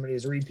since somebody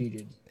has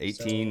repeated.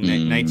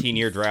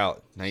 19-year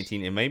drought.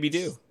 19, it may be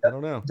due. I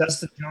don't know.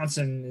 Dustin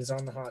Johnson is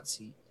on the hot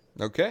seat.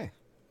 Okay.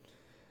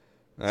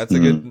 That's a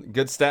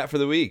good stat for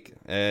the week.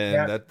 And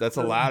Yeah. that's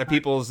a lot of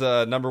people's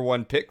number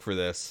 1 pick for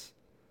this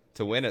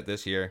to win it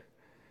this year.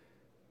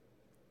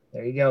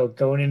 There you go,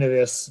 going into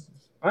this.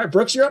 All right,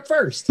 Brooks, you're up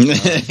first. I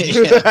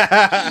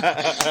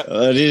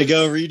need to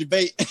go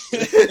re-debate.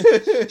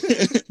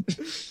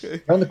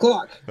 On the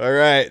clock. All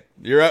right,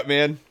 you're up,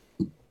 man.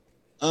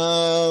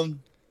 I'm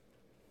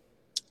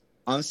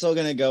still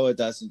gonna go with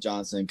Dustin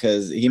Johnson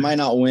because he might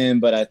not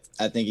win, but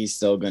I think he's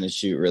still gonna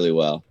shoot really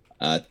well.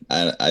 I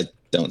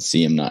don't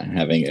see him not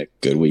having a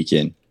good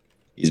weekend.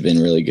 He's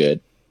been really good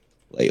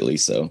lately,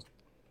 so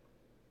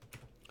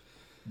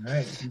All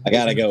right. I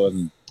gotta go with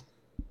him.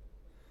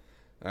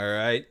 All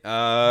right.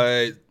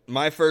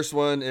 My first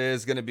one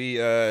is gonna be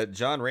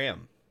John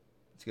Ram.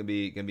 It's gonna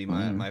be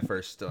my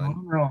first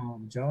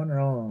one. John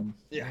Rahm.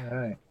 Yeah. All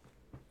right.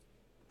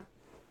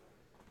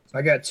 So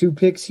I got 2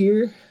 picks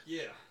here.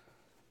 Yeah.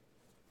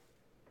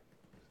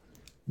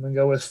 I'm gonna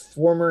go with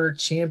former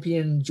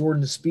champion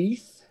Jordan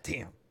Spieth.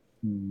 Damn.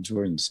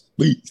 Jordan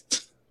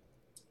Spieth.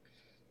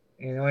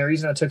 And the only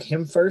reason I took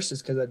him first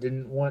is because I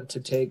didn't want to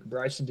take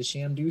Bryson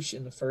DeChambeau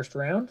in the first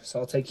round. So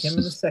I'll take him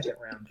in the second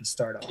round to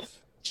start off.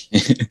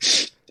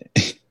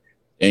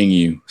 Dang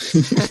you.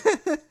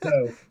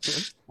 So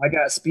I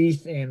got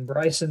Spieth and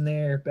Bryson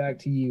there. Back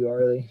to you,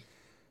 Arlie.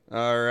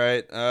 All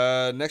right.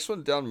 Next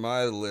one down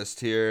my list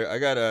here. I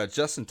got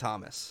Justin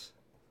Thomas.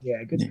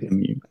 Yeah, good pick. Damn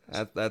you.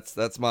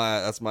 That's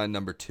my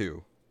number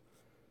 2.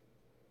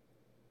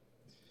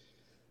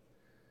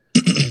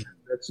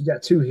 You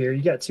got 2 here.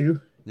 You got 2.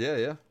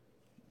 Yeah.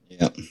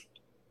 Yep.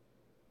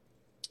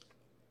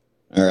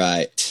 All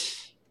right.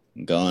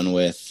 I'm going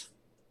with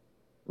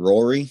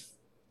Rory.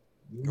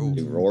 Ooh.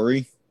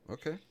 Rory.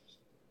 Okay.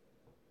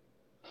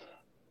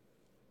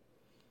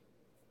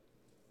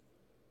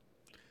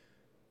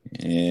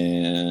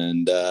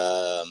 And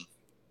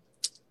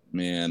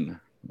man,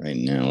 right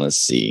now, let's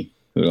see.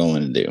 Who do I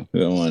want to do? Who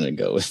do I want to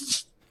go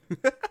with?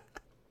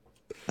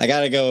 I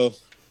gotta go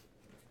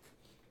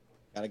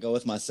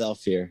with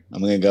myself here.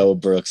 I'm gonna go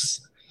with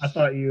Brooks. I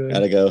thought you would.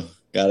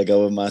 Gotta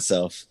go with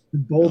myself.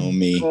 Bold Oh,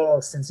 me.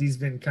 call since he's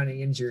been kind of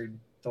injured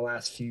the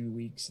last few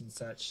weeks and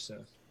such.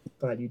 So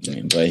glad you took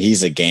him. But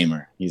he's a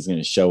gamer. He's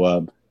gonna show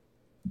up.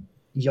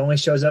 He only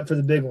shows up for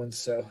the big ones.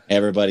 So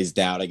Everybody's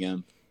doubting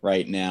him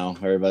right now.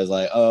 Everybody's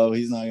like, "Oh,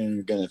 he's not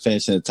gonna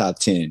finish in the top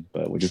 10."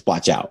 But we'll just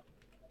watch out.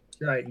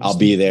 right, I'll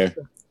be there.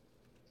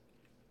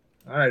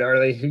 All right,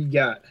 Arlie, who you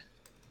got?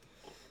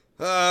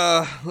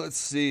 Let's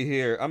see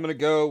here. I'm gonna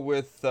go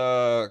with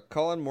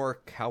Colin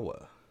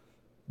Morikawa.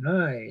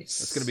 Nice.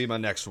 That's gonna be my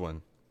next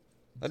one.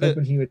 I was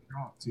hoping he would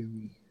talk to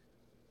me.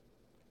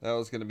 That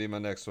was gonna be my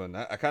next one.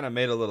 I kind of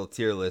made a little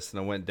tier list and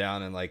I went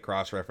down and like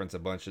cross-referenced a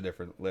bunch of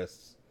different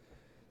lists.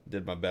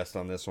 Did my best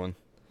on this one.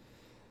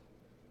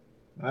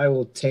 I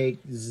will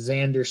take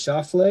Xander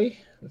Schauffele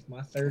with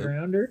my third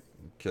rounder.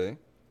 Okay.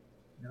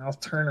 And I'll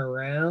turn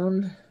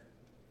around.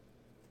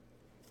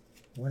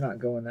 We're not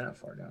going that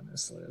far down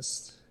this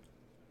list.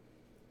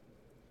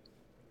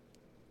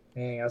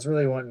 Dang, I was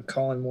really wanting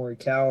Colin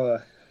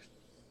Morikawa.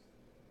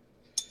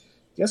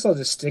 Guess I'll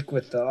just stick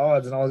with the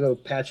odds and I'll go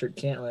Patrick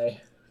Cantlay.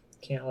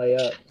 Can't lay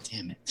up.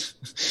 Damn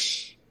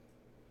it.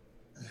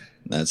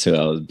 That's who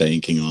I was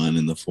banking on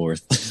in the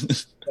fourth.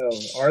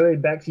 So, Arlie,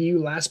 back to you.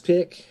 Last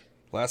pick.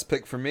 Last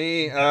pick for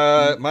me.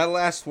 My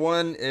last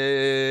one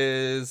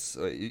is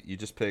you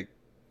just picked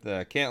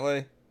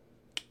Cantlay.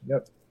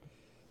 Yep.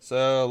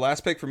 So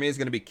last pick for me is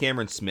going to be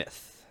Cameron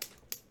Smith.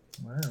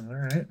 Wow. All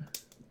right.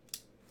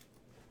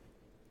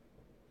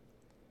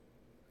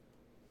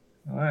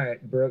 All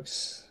right,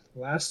 Brooks.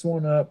 Last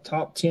one up.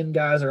 Top 10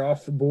 guys are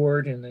off the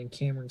board, and then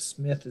Cameron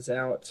Smith is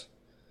out.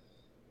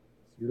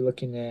 You're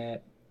looking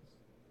at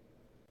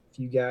a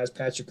few guys: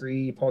 Patrick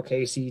Reed, Paul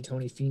Casey,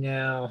 Tony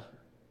Finau.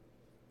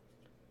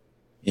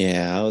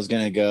 Yeah, I was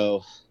gonna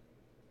go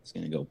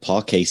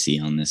Paul Casey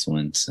on this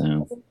one.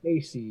 So Paul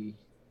Casey.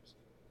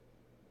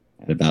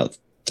 had about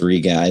 3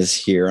 guys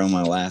here on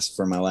my last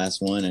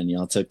one, and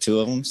y'all took 2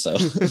 of them. So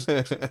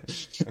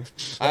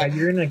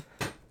You're in a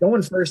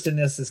going first in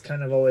this is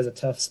kind of always a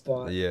tough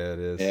spot. Yeah, it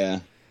is. yeah,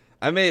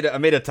 I made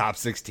a top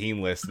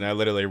 16 list, and I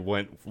literally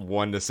went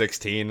 1 to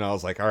 16. And I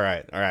was like, all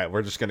right,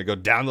 we're just gonna go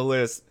down the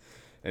list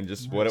and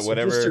just So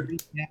whatever. just to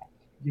recap,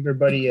 give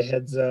everybody a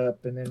heads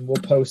up, and then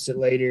we'll post it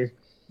later.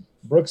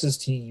 Brooks's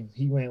team,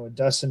 he went with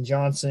Dustin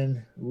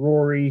Johnson,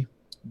 Rory,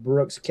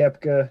 Brooks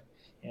Koepka,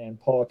 and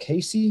Paul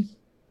Casey.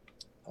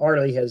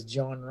 Arlie has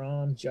John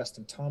Rahm,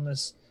 Justin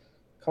Thomas,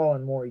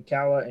 Colin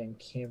Morikawa, and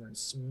Cameron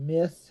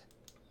Smith.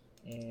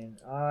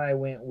 And I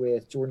went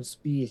with Jordan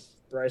Spieth,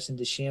 Bryson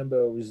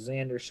DeChambeau,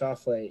 Xander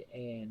Schauffele,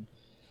 and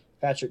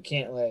Patrick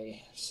Cantlay.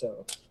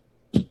 So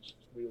we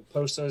will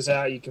post those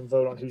out. You can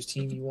vote on whose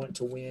team you want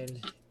to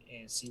win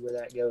and see where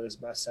that goes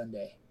by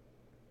Sunday.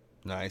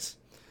 Nice.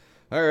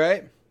 All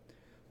right.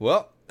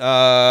 Well,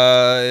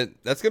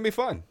 that's gonna be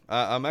fun.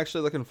 I'm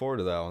actually looking forward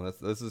to that one.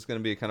 This is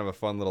gonna be kind of a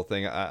fun little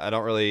thing. I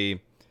don't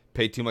really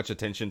pay too much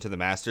attention to the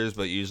Masters,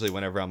 but usually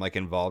whenever I'm like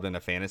involved in a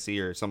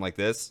fantasy or something like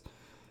this,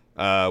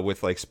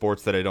 with like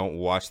sports that I don't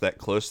watch that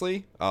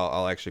closely,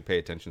 I'll actually pay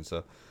attention.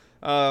 So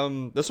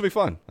this will be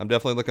fun. I'm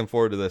definitely looking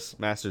forward to this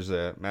Masters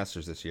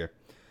this year.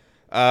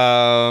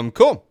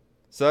 Cool.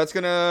 So that's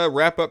gonna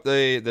wrap up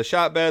the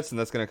shot bets, and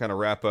that's gonna kind of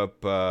wrap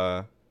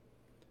up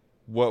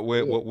what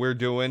we're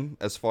doing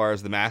as far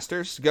as the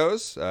Masters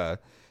goes.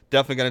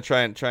 Definitely gonna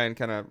try and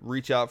kind of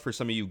reach out for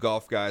some of you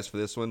golf guys for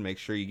this one. Make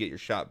sure you get your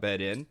shot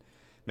bet in.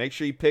 Make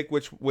sure you pick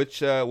which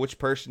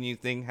person you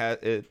think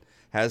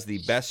has the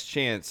best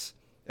chance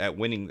at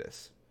winning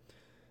this.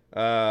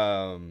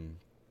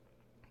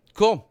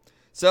 Cool.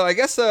 So I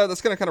guess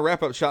that's going to kind of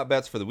wrap up shot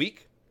bets for the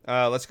week.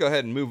 Let's go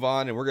ahead and move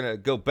on, and we're going to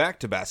go back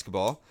to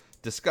basketball,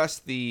 discuss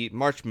the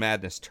March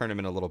Madness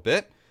tournament a little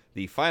bit,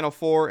 the Final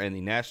Four and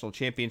the National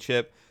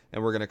Championship,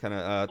 and we're going to kind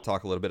of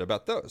talk a little bit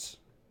about those.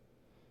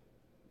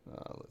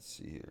 Let's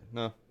see here.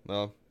 No,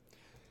 well,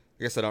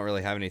 I guess I don't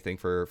really have anything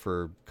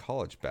for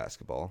college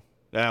basketball.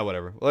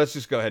 Whatever. Well, let's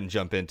just go ahead and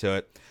jump into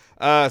it.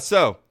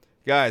 So,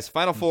 guys,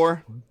 Final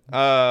Four.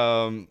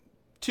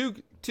 Two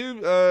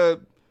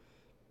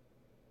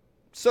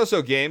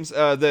so-so games.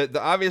 The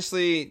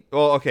obviously,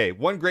 well, okay,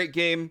 one great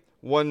game,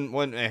 one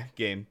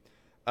game.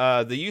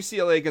 The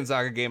UCLA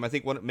Gonzaga game, I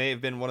think may have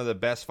been one of the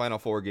best Final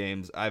Four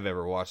games I've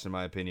ever watched, in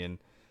my opinion.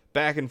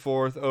 Back and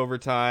forth,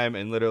 overtime,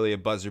 and literally a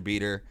buzzer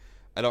beater.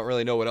 I don't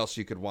really know what else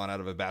you could want out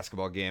of a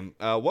basketball game.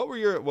 What were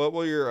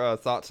your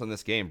thoughts on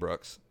this game,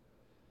 Brooks?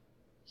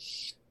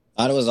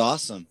 Thought it was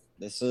awesome.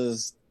 This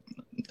is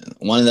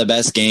one of the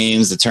best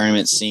games the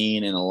tournament's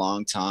seen in a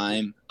long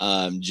time.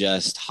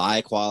 Just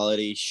high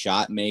quality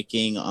shot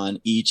making on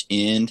each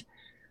end.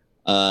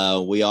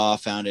 We all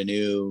found a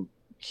new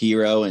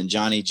hero in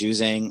Johnny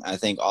Juzang. I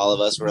think all of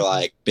us were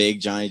like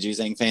big Johnny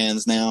Juzang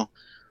fans now.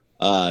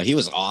 He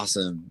was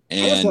awesome,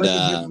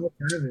 and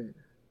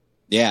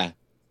yeah,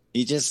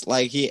 he just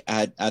like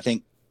I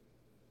think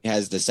he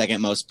has the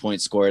second most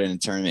points scored in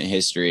tournament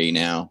history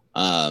now.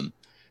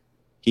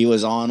 He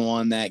was on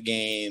one that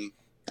game.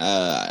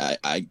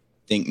 I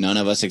think none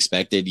of us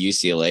expected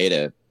UCLA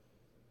to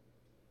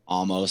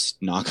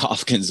almost knock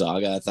off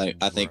Gonzaga.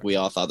 I think we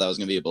all thought that was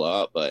going to be a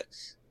blowout,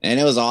 and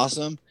it was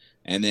awesome.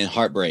 And then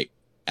heartbreak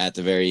at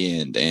the very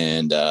end.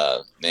 And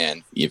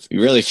man, you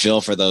really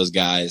feel for those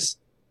guys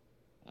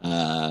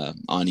on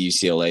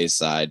UCLA's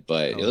side.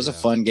 But it was a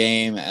fun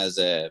game as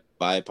a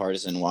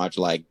bipartisan watch.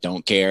 Like,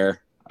 don't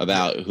care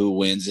about who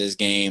wins this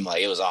game.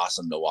 Like, it was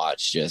awesome to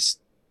watch. Just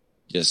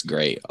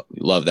great.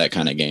 Love that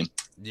kind of game.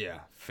 Yeah,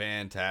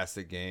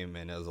 fantastic game,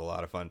 and it was a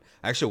lot of fun.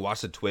 I actually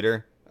watched a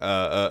Twitter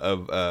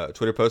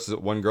post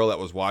of one girl that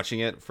was watching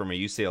it from a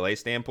UCLA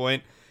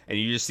standpoint, and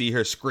you just see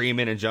her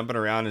screaming and jumping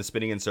around and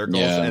spinning in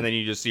circles, and then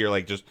you just see her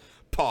like just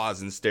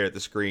pause and stare at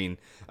the screen.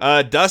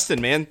 Dustin,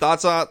 man,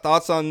 thoughts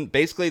on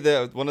basically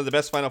one of the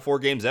best Final Four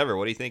games ever.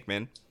 What do you think,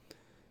 man?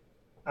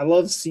 I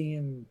love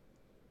seeing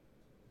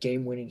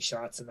game-winning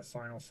shots in the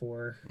Final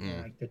Four,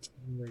 and like the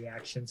team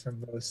reactions from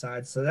both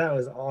sides. So that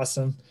was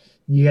awesome.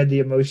 You had the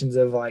emotions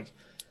of like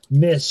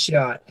missed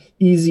shot,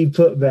 easy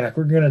putback,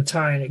 we're gonna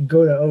tie and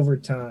go to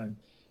overtime,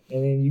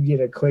 and then you get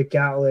a quick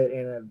outlet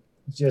and a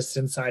just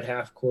inside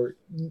half court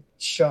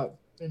shot,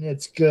 and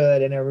it's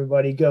good, and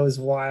everybody goes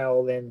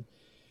wild, and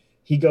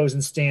he goes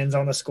and stands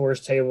on the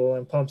scores table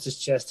and pumps his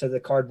chest to the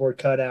cardboard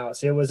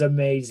cutouts. It was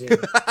amazing.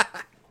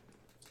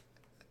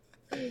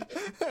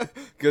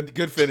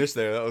 Good finish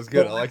there. That was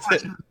good. I liked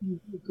it.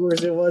 Of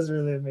course, it was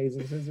really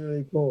amazing. It was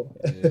really cool.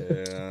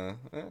 Yeah.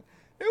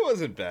 It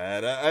wasn't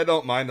bad. I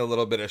don't mind a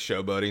little bit of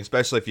showboating,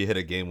 especially if you hit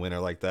a game winner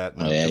like that.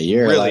 Oh, yeah,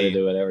 you're allowed to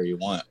do whatever you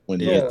want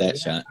when you hit that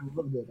shot.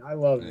 I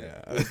loved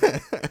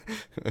it.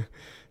 Yeah.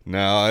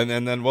 No,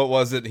 and then what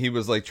was it? He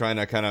was like trying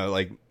to kind of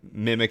like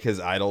mimic his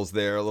idols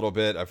there a little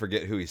bit. I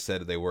forget who he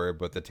said they were,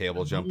 but the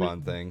table jump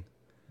on thing.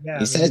 Yeah,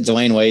 He said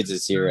Dwayne Wade's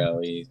his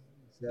hero.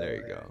 There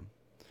you go.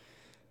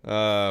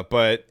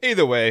 But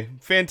either way,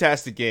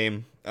 fantastic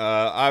game.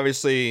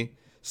 Obviously,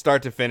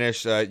 start to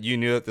finish, you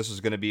knew that this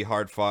was going to be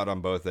hard fought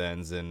on both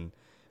ends, and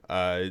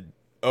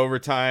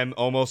overtime,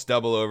 almost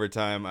double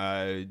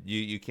overtime.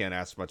 You can't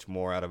ask much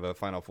more out of a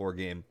Final Four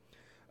game.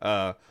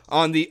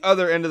 On the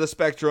other end of the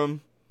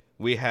spectrum,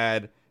 we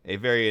had a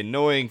very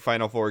annoying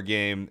Final Four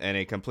game and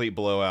a complete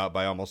blowout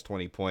by almost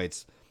 20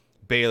 points.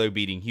 Baylor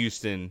beating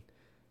Houston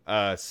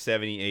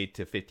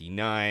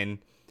 78-59.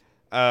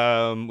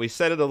 We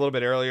said it a little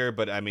bit earlier,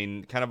 but I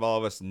mean, kind of all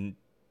of us.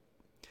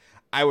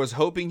 I was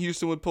hoping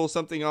Houston would pull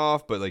something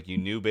off, but like you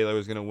knew Baylor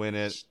was going to win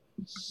it.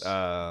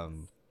 I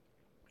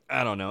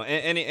don't know.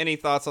 Any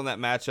thoughts on that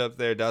matchup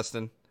there,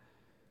 Dustin?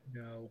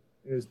 No,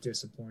 it was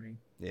disappointing.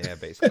 Yeah,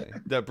 basically.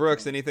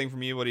 Brooks, anything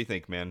from you? What do you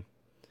think, man?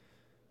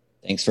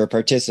 Thanks for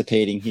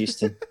participating,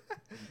 Houston.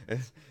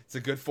 It's a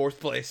good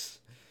fourth place.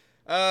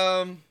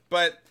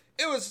 But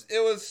it was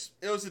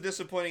a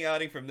disappointing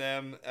outing from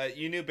them.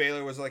 You knew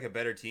Baylor was like a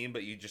better team,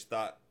 but you just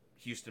thought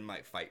Houston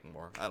might fight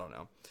more. I don't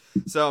know.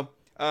 So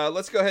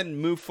let's go ahead and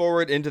move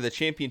forward into the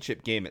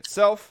championship game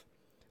itself.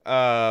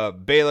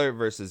 Baylor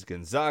versus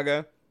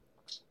Gonzaga.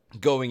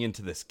 Going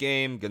into this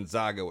game,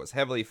 Gonzaga was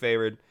heavily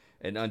favored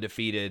and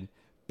undefeated.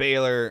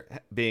 Baylor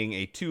being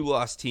a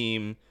 2-loss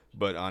team,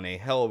 but on a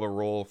hell of a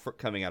roll for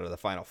coming out of the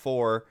Final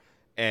Four.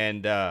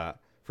 And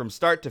from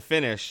start to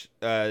finish,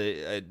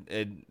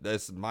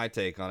 that's my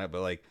take on it,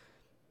 but like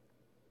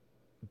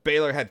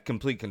Baylor had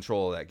complete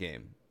control of that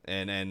game.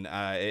 And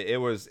it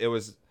was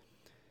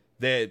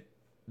they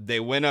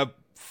went up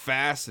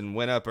fast and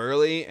went up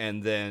early,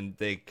 and then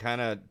they kind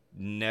of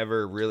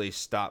never really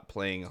stopped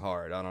playing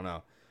hard. I don't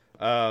know.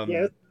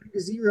 Yeah, it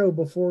was 0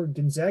 before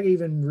Gonzaga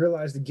even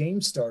realized the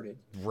game started.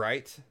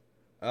 Right.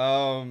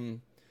 So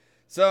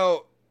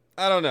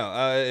I don't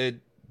know.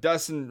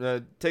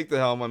 Dustin, take the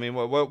helm. I mean,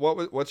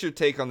 what's your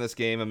take on this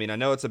game? I mean, I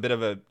know it's a bit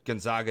of a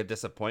Gonzaga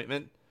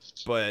disappointment,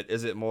 but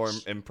is it more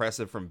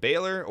impressive from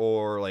Baylor,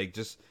 or like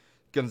just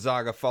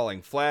Gonzaga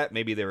falling flat?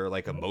 Maybe they were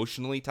like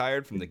emotionally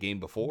tired from the game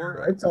before.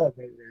 No, it's all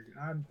Baylor.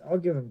 I'll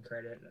give them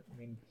credit. I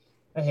mean,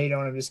 I hate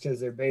on them just because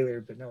they're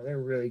Baylor, but no, they're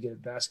a really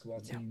good basketball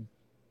team. Yeah.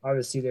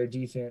 Obviously, their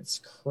defense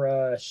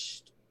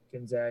crushed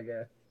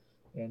Gonzaga,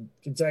 and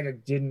Gonzaga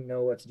didn't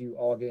know what to do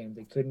all game.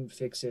 They couldn't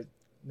fix it.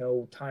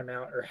 No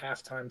timeout or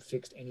halftime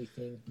fixed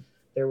anything.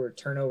 There were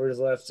turnovers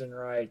left and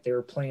right. They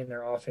were playing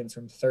their offense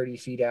from 30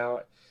 feet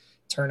out,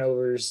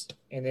 turnovers.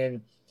 And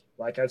then,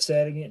 like I've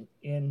said again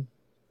in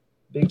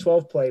Big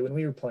 12 play when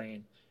we were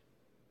playing,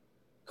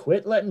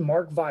 quit letting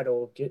Mark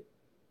Vital get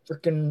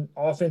freaking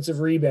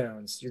offensive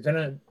rebounds. You're going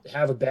to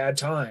have a bad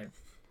time.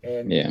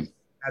 And yeah.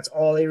 That's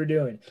all they were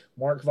doing.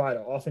 Mark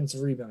Vital,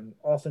 offensive rebound.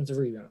 And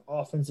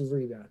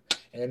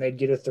then they'd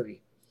get a 3.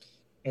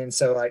 And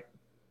so, like,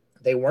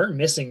 they weren't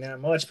missing that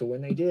much, but when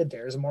they did,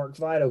 there's Mark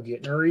Vital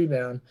getting a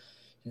rebound.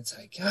 And it's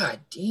like, God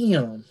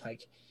damn.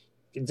 Like,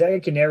 Gonzaga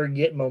could never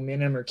get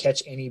momentum or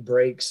catch any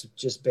breaks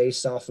just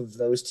based off of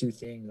those two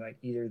things. Like,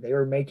 either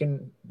Baylor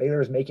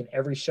was making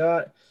every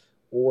shot,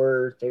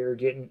 or they were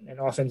getting an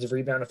offensive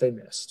rebound if they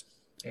missed.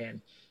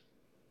 And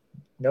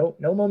no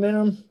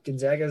momentum.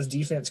 Gonzaga's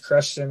defense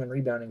crushed them, and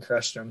rebounding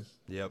crushed them.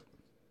 Yep.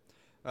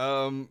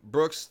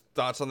 Brooks,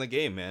 thoughts on the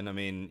game, man? I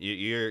mean,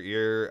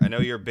 you're I know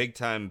you're a big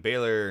time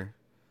Baylor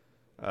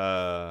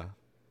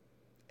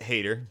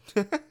hater,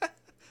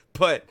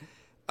 but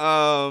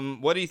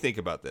what do you think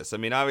about this? I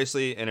mean,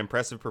 obviously an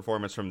impressive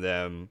performance from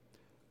them.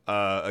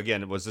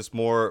 Again, was this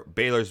more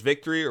Baylor's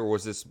victory, or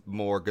was this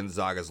more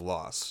Gonzaga's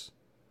loss?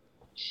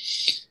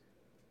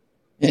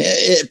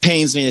 It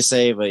pains me to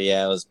say, but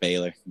yeah, it was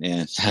Baylor.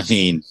 Yeah, I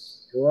mean,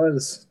 it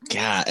was.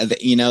 God,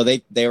 you know,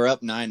 they were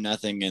up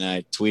 9-0, and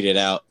I tweeted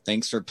out,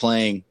 "Thanks for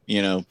playing.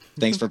 You know,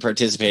 thanks for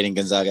participating,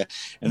 Gonzaga."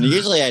 And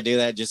usually I do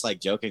that just like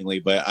jokingly,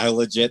 but I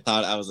legit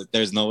thought, I was like,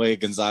 "There's no way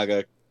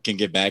Gonzaga can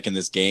get back in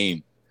this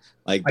game.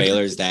 Like,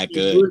 Baylor's that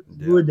good."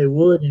 They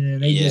would, and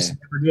then they just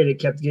never did. It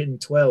kept getting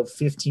 12,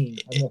 15.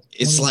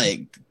 It's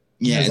like.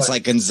 Yeah, it's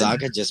like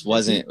Gonzaga just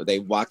wasn't. They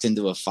walked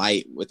into a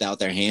fight without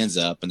their hands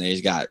up, and they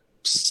just got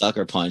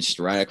sucker punched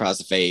right across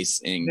the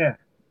face and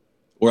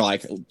were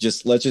like,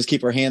 let's just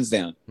keep our hands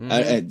down.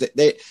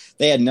 They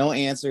had no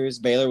answers.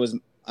 Baylor was,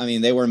 I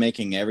mean, they were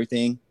making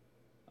everything,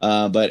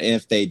 but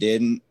if they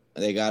didn't,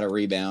 they got a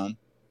rebound,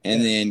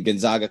 and then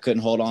Gonzaga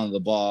couldn't hold on to the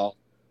ball.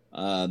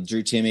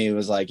 Drew Timme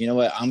was like, you know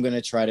what, I'm going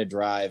to try to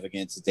drive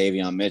against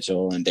Davion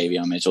Mitchell, and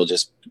Davion Mitchell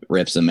just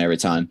rips him every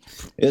time.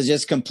 It was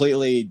just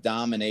completely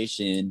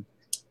domination,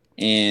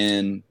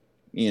 and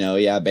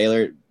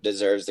Baylor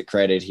deserves the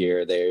credit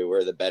here. They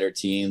were the better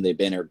team. They've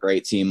been a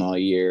great team all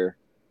year.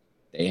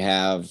 They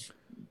have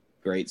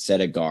great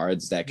set of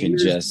guards that can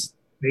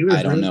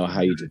I don't know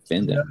how you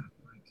defend them.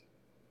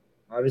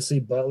 Obviously,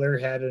 Butler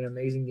had an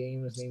amazing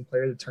game. Was named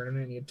player of the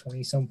tournament. He had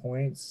 20-some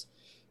points.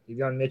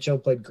 Davion Mitchell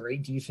played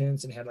great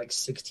defense and had like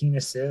 16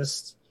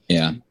 assists.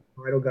 Yeah.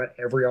 Riddle got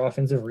every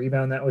offensive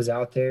rebound that was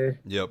out there.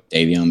 Yep.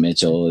 Davion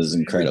Mitchell is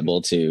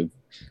incredible too.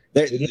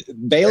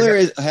 Baylor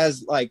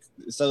has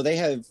they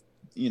have,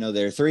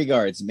 their three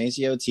guards,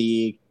 Maceo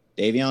Teague,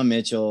 Davion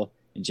Mitchell,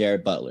 and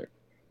Jared Butler.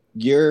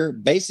 You're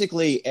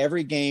basically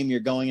every game you're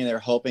going in there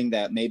hoping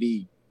that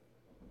maybe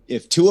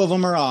if two of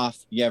them are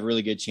off, you have a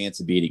really good chance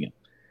of beating them.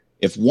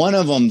 If one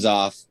of them's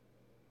off,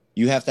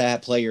 you have to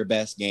play your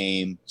best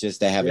game just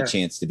to have a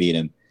chance to beat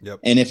him.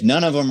 Yep. And if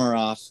none of them are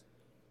off,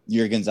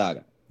 you're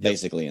Gonzaga,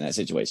 basically, in that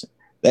situation.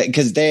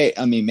 Because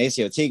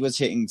Maceo Teague was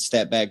hitting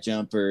step back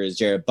jumpers.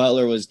 Jared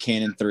Butler was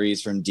cannon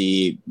threes from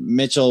deep.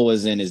 Mitchell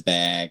was in his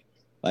bag.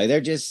 Like,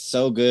 they're just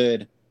so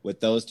good with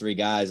those three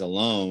guys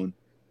alone.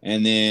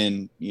 And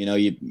then, you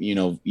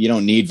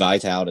don't need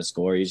Vital to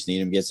score. You just need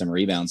him to get some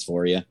rebounds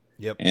for you.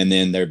 Yep. And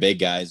then they're big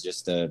guys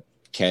just to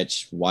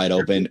catch wide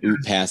open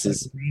oop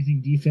passes.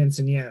 Amazing defense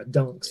and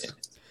dunks.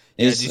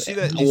 Yeah, did you see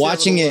that?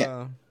 Watching it.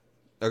 Oh,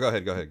 go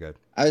ahead.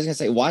 I was gonna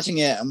say, watching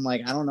it, I'm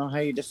like, I don't know how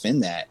you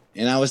defend that.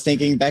 And I was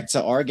thinking back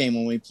to our game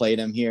when we played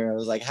him here. I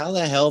was like, how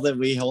the hell did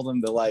we hold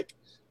him to like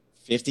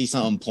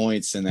 50-something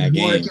points in that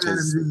game? Mark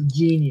Adams is a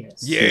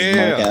genius. Yeah,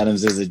 Mark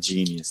Adams is a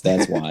genius.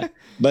 That's why.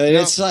 But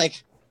it's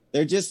like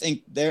they're just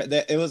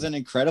it was an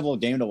incredible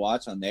game to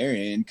watch on their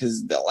end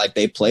because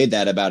they played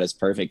that about as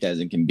perfect as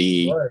it can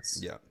be.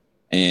 Yeah.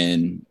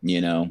 And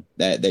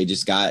that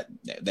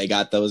they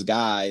got those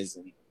guys.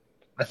 And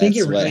I think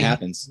that's it really what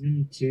happens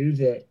too,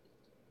 that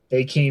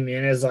they came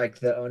in as like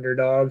the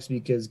underdogs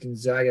because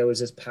Gonzaga was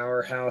this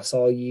powerhouse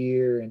all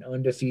year and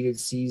undefeated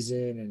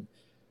season, and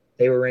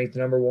they were ranked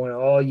number one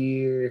all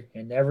year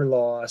and never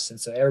lost, and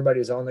so everybody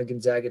was on the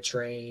Gonzaga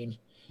train.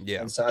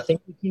 Yeah. And so I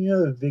think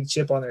the big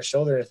chip on their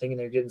shoulder and thinking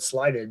they're getting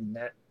slighted, and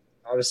that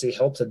obviously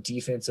helps a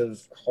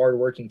defensive,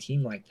 hardworking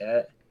team like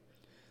that.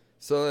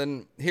 So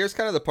then here's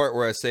kind of the part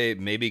where I say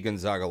maybe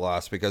Gonzaga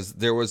lost because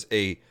there was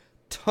a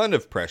ton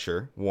of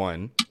pressure,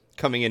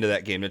 coming into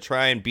that game to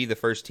try and be the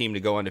first team to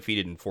go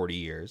undefeated in 40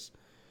 years.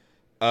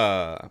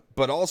 But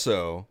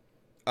also,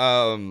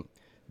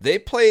 they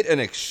played an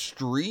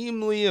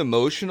extremely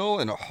emotional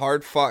and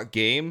hard-fought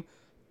game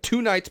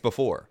 2 nights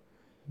before.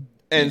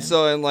 And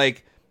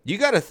you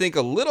got to think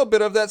a little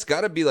bit of that's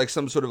got to be like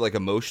some sort of like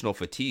emotional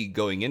fatigue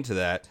going into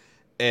that.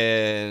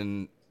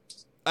 And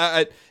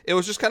it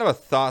was just kind of a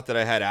thought that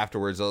I had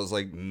afterwards. I was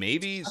like,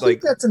 maybe I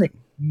think that's an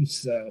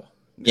excuse, though.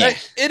 Yeah,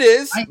 it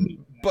is.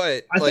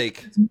 But I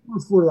think it's more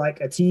for like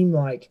a team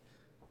like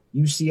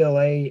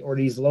UCLA or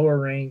these lower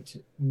ranked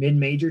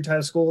mid-major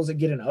type schools that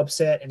get an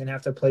upset and then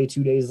have to play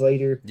 2 days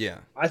later. Yeah,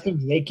 I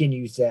think they can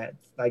use that,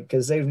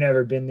 because they've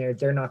never been there.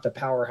 They're not the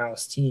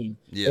powerhouse team.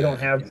 Yeah. They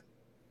don't have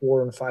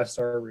 4- and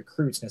 5-star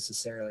recruits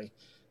necessarily.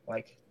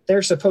 Like,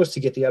 they're supposed to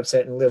get the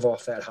upset and live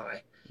off that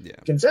high. Yeah.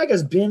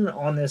 Gonzaga's been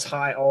on this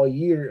high all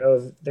year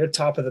of they're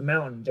top of the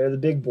mountain. They're the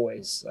big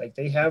boys. Like,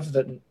 they have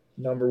the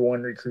number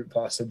one recruit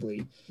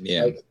possibly.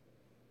 Yeah. Like,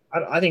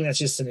 I think that's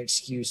just an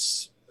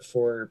excuse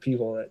for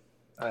people that,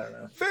 I don't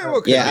know. Fair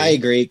well. Yeah, I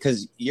agree,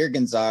 because you're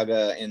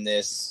Gonzaga in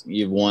this.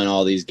 You've won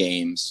all these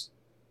games.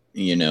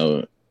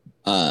 Sure,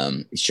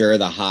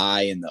 the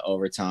high and the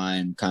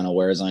overtime kind of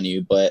wears on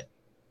you, but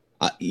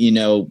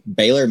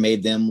Baylor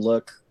made them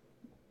look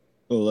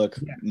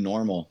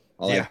normal.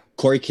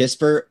 Corey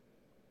Kispert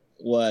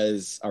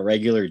was a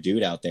regular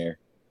dude out there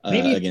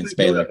against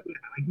Baylor.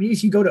 Maybe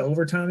if you go to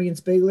overtime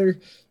against Baylor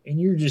and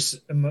you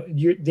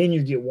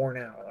get worn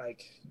out.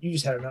 Like, you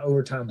just had an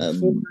overtime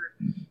before.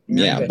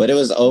 But it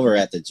was over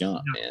at the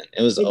jump, man.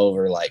 It was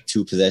over like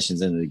 2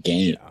 possessions into the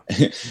game.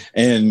 Yeah.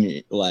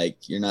 And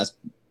you're not.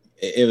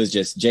 It was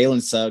just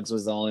Jalen Suggs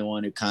was the only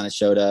one who kind of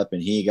showed up,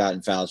 and he got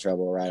in foul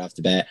trouble right off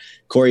the bat.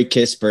 Corey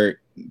Kispert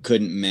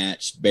couldn't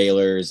match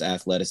Baylor's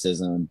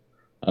athleticism.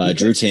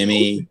 Drew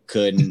Timme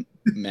couldn't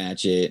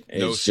match it.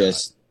 It's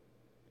just,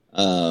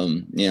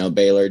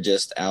 Baylor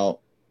just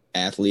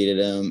out-athleted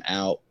him,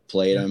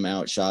 outplayed him,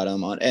 outshot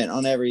him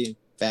on every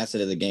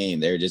facet of the game.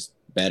 They're just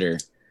better.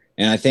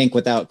 And I think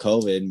without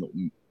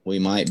COVID, we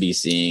might be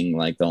seeing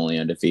like the only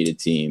undefeated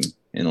team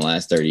in the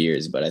last 30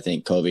 years. But I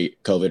think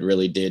COVID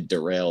really did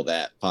derail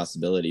that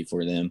possibility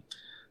for them.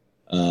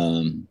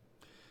 That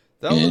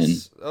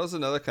was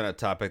another kind of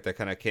topic that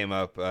kind of came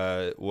up,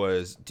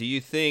 was, do you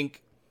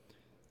think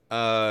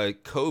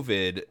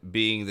COVID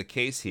being the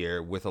case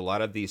here with a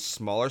lot of these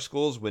smaller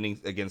schools winning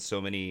against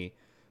so many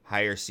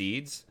higher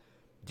seeds.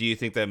 Do you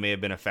think that may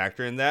have been a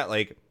factor in that?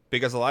 Like,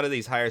 because a lot of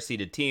these higher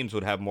seeded teams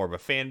would have more of a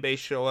fan base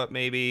show up,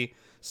 maybe,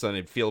 so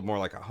it'd feel more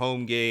like a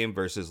home game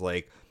versus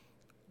like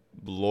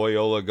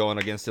Loyola going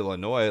against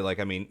Illinois. Like,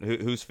 I mean,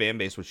 whose fan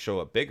base would show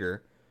up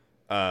bigger?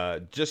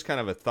 Just kind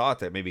of a thought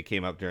that maybe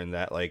came up during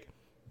that. Like,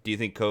 do you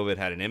think COVID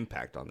had an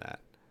impact on that?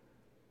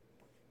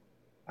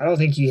 I don't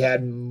think you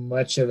had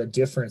much of a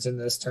difference in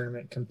this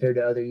tournament compared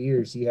to other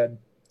years. You had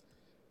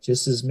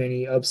just as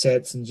many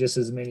upsets and just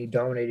as many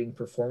dominating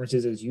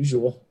performances as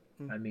usual.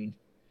 I mean,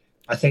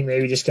 I think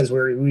maybe just because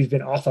we've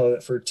been off of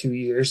it for 2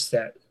 years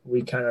that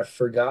we kind of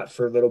forgot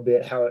for a little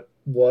bit how it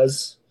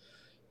was,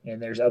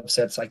 and there's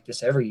upsets like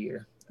this every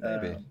year.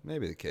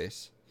 Maybe the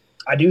case.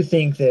 I do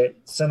think that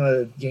some of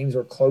the games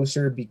were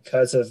closer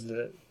because of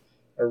the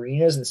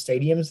arenas and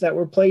stadiums that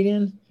were played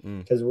in,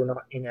 because we're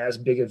not in as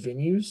big of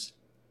venues.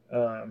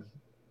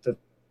 The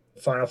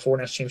Final Four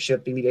National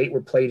Championship, the Elite Eight,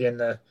 were played in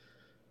the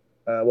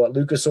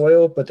Lucas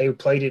Oil, but they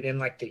played it in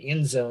like the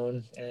end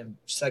zone and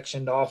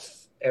sectioned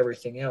off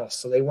everything else.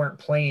 So they weren't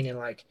playing in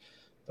like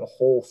the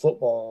whole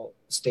football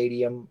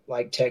stadium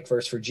like Tech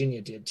versus Virginia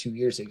did 2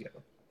 years ago.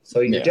 So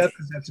your depth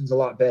perception's a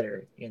lot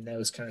better in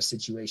those kind of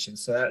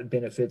situations. So that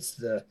benefits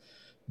the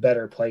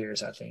better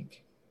players, I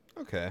think.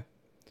 Okay.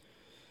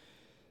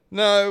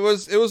 No,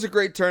 it was a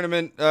great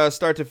tournament,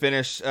 start to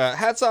finish.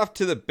 Hats off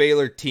to the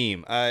Baylor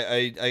team.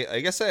 I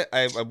guess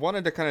I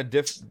wanted to kind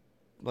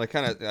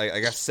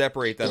of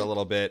separate that a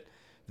little bit.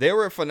 They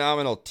were a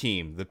phenomenal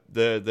team.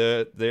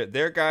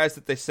 Their guys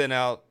that they sent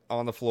out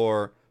on the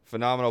floor,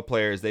 phenomenal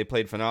players. They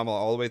played phenomenal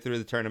all the way through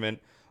the tournament,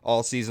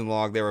 all season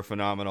long. They were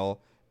phenomenal.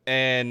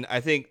 And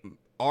I think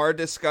our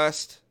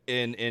disgust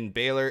in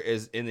Baylor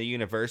is in the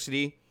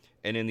university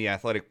and in the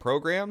athletic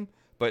program,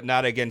 but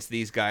not against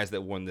these guys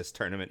that won this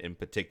tournament in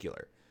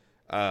particular.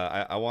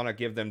 I want to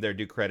give them their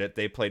due credit.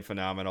 They played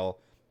phenomenal,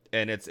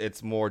 and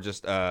it's more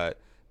just a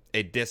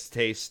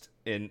distaste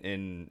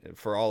in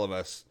for all of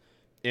us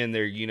in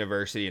their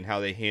university and how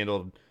they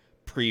handled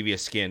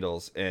previous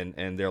scandals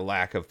and their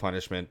lack of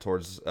punishment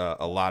towards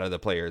a lot of the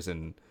players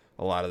and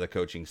a lot of the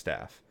coaching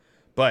staff.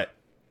 But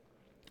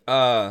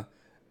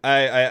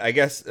I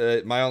guess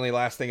my only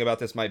last thing about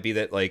this might be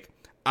that, like,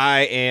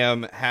 I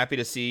am happy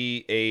to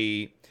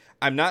see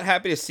I'm not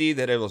happy to see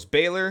that it was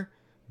Baylor,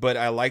 but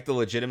I like the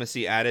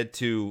legitimacy added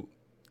to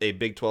a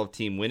Big 12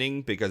 team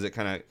winning because it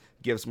kind of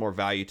gives more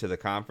value to the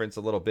conference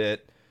a little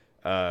bit.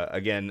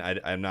 Again,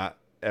 I'm not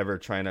ever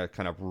trying to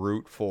kind of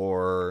root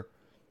for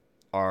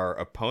our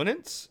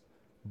opponents,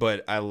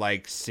 but I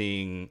like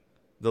seeing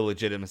the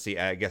legitimacy,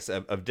 I guess,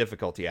 of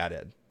difficulty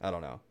added. I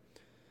don't know.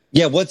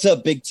 Yeah, what's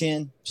up, Big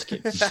Ten? Just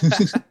kidding.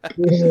 A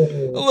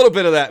little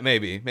bit of that,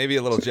 maybe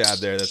a little jab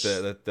there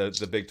that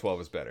the Big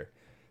 12 is better.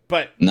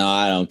 But no,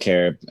 I don't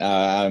care.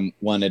 I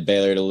wanted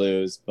Baylor to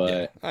lose, but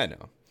yeah, I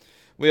know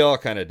we all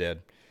kind of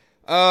did.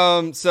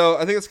 So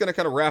I think it's going to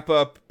kind of wrap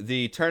up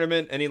the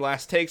tournament. Any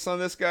last takes on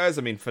this, guys?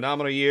 I mean,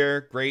 phenomenal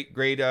year, great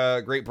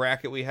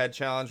bracket we had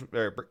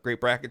great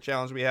bracket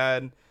challenge we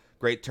had,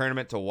 great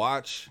tournament to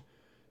watch,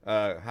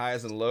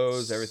 highs and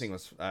lows, everything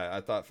was I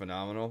thought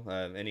phenomenal.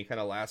 Any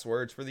kind of last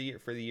words for the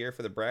year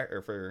for the bracket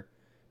or for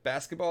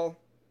basketball?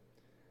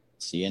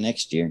 See you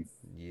next year.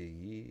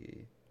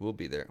 Yeah, we'll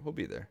be there.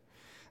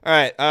 All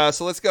right,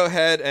 so let's go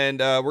ahead and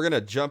we're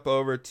gonna jump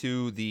over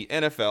to the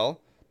NFL.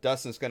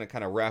 Dustin's going to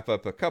kind of wrap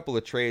up a couple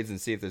of trades and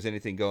see if there's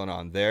anything going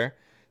on there.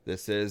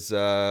 This is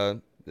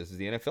the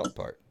NFL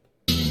part.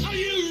 Are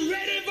you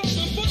ready for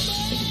the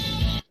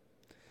football?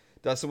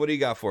 Dustin, what do you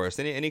got for us?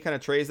 Any kind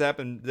of trades that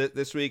happened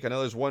this week? I know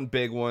there's one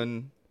big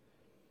one.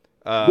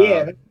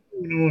 Yeah, that's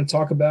what we want to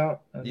talk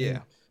about.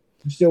 I'm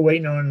still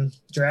waiting on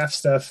draft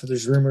stuff.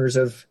 There's rumors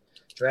of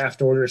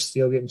draft orders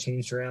still getting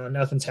changed around.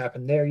 Nothing's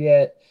happened there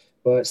yet.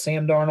 But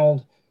Sam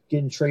Darnold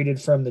getting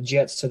traded from the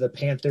Jets to the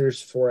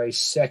Panthers for a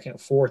second,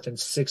 fourth, and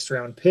sixth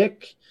round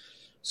pick.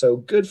 So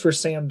good for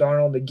Sam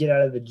Darnold to get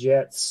out of the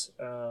Jets,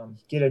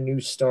 get a new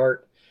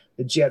start.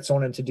 The Jets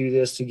wanted to do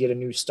this to get a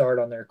new start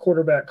on their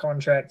quarterback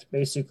contract,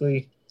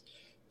 basically.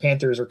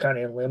 Panthers are kind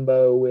of in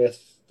limbo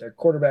with their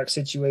quarterback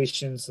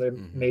situations. They're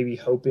maybe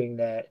hoping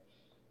that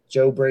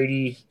Joe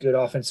Brady, good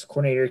offensive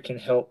coordinator, can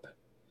help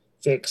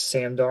fix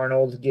Sam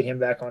Darnold, get him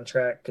back on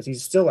track because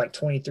he's still like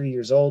 23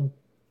 years old.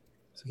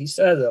 So he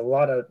still has a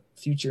lot of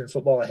future in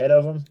football ahead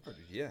of him,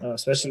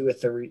 especially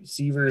with the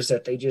receivers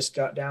that they just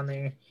got down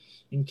there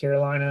in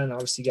Carolina, and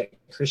obviously got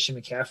Christian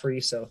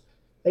McCaffrey. So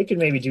they could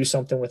maybe do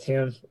something with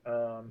him.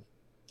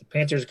 The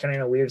Panthers are kind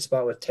of in a weird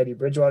spot with Teddy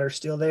Bridgewater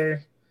still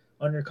there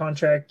under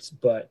contract,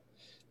 but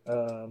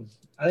I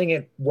think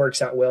it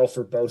works out well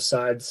for both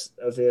sides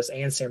of this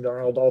and Sam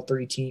Darnold, all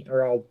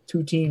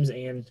two teams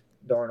and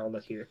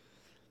Darnold here.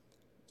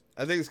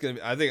 I think it's gonna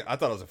be. I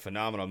thought it was a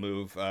phenomenal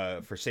move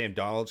for Sam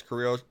Darnold's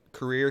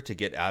career to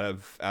get out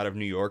of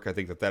New York. I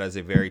think that is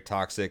a very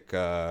toxic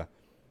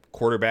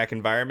quarterback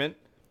environment,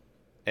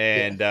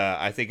 and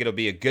I think it'll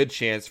be a good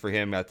chance for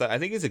him. I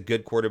think he's a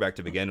good quarterback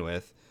to begin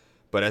with,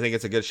 but I think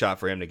it's a good shot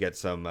for him to get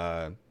some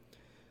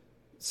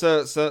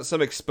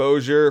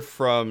exposure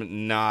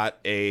from not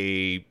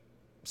a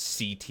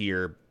C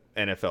tier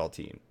NFL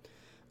team.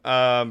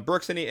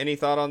 Brooks, any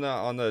thought on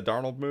the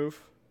Darnold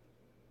move?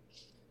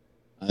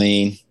 I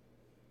mean,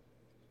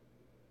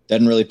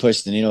 doesn't really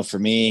push the needle for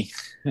me.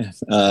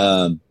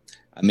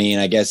 I mean,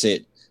 I guess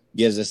it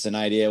gives us an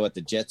idea what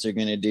the Jets are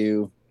going to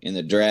do in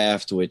the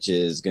draft, which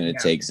is going to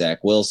take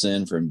Zach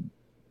Wilson from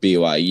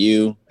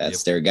BYU.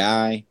 That's their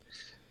guy.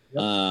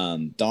 Yep.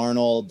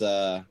 Darnold,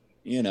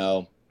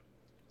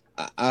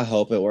 I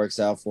hope it works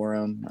out for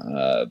him.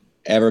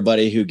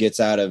 Everybody who gets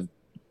out of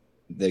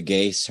the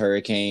Gase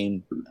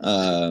hurricane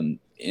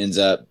ends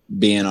up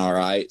being all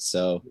right.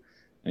 So,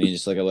 I mean,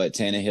 just look at what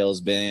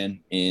Tannehill's been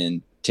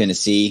in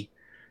Tennessee.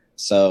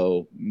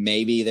 So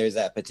maybe there's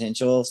that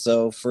potential.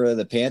 So for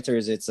the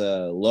Panthers, it's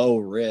a low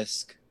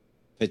risk,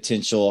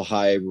 potential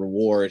high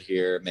reward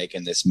here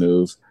making this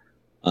move.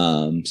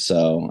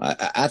 So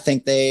I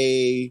think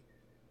Teddy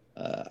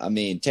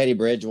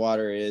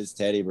Bridgewater is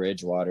Teddy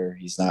Bridgewater.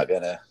 He's not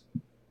going to,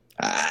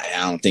 I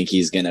don't think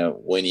he's going to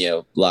win you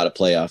a lot of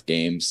playoff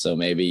games. So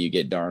maybe you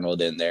get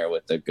Darnold in there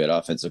with a good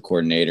offensive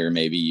coordinator.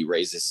 Maybe you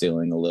raise the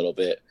ceiling a little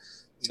bit.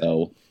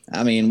 So,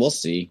 I mean, we'll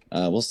see.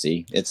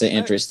 It's an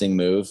interesting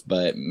move,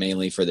 but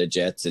mainly for the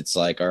Jets, it's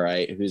like, all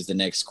right, who's the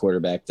next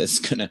quarterback that's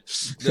gonna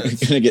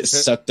get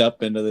sucked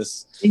up into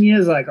this? Thing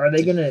is, like, are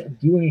they gonna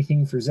do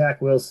anything for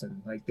Zach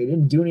Wilson? Like, they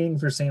didn't do anything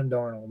for Sam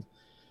Darnold.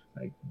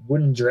 Like,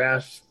 wouldn't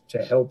draft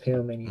to help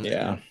him anything.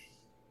 Yeah.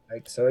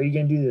 Like, so are you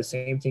gonna do the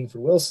same thing for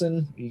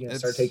Wilson? Are you gonna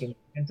start taking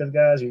defensive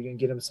guys? Or are you gonna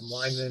get him some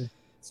linemen?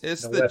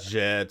 It's the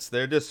Jets.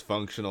 They're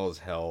dysfunctional as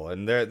hell,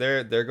 and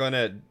they're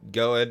gonna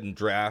go ahead and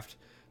draft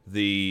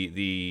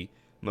the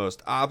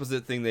most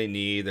opposite thing they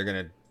need. They're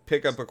going to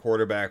pick up a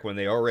quarterback when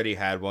they already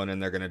had one,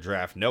 and they're going to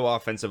draft no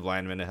offensive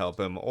linemen to help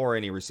him or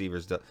any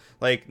receivers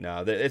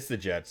it's the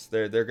Jets.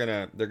 They're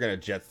going to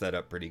Jets that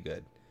up pretty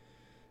good.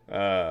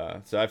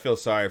 So I feel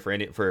sorry for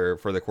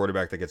the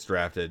quarterback that gets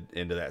drafted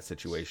into that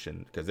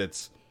situation,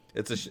 because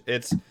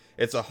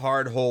it's a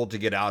hard hole to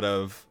get out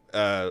of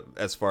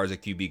as far as a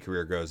QB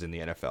career goes in the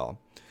NFL.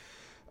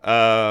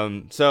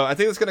 So I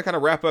think that's going to kind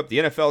of wrap up the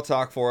NFL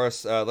talk for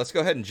us. Let's go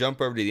ahead and jump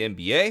over to the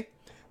NBA.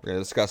 We're going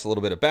to discuss a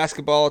little bit of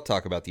basketball,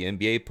 talk about the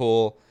NBA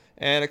pool,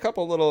 and a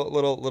couple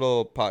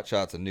little pot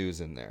shots of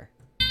news in there.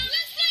 Let's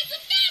play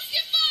some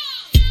basketball!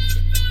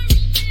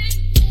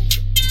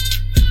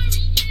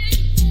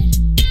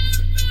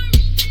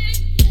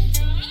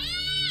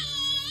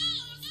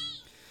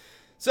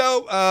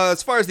 So,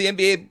 as far as the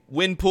NBA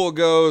win pool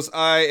goes,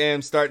 I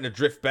am starting to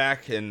drift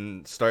back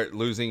and start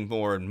losing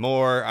more and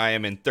more. I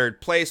am in third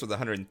place with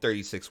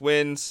 136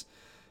 wins.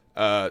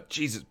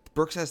 Jesus,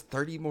 Brooks has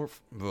 30 more.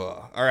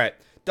 Ugh. All right.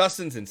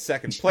 Dustin's in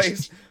second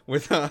place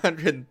with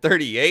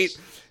 138.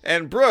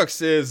 And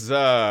Brooks is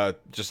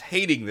just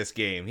hating this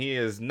game. He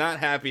is not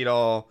happy at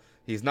all.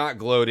 He's not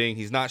gloating.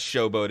 He's not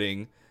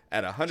showboating.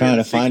 At 160. Trying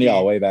to find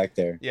y'all way back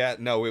there. Yeah,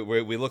 no,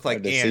 we look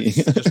like ants.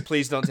 Just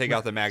please don't take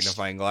out the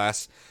magnifying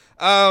glass.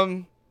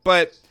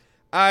 But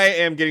I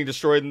am getting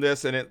destroyed in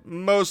this, and it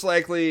most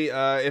likely,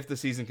 if the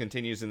season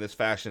continues in this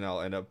fashion, I'll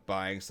end up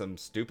buying some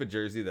stupid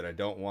jersey that I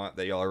don't want,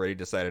 that y'all already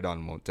decided on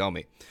and won't tell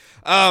me.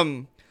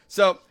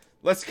 So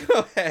let's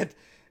go ahead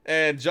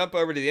and jump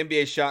over to the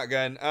NBA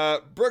shotgun.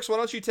 Brooks, why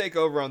don't you take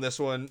over on this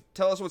one?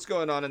 Tell us what's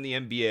going on in the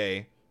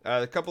NBA.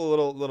 A couple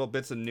of little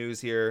bits of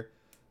news here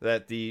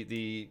that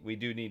we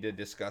do need to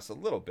discuss a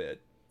little bit.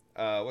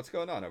 What's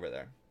going on over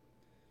there?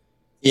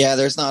 Yeah,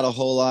 there's not a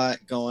whole lot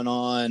going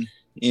on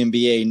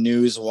NBA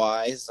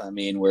news-wise. I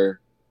mean, we're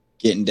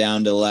getting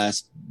down to the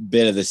last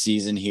bit of the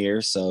season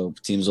here, so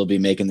teams will be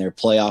making their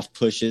playoff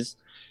pushes.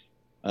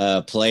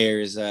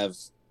 Players have,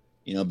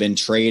 been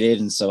traded,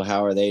 and so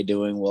how are they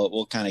doing?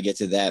 We'll kind of get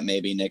to that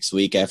maybe next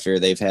week after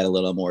they've had a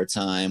little more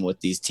time with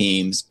these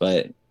teams,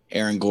 but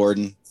Aaron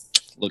Gordon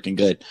looking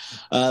good.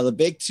 The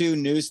big two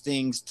news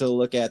things to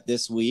look at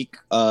this week,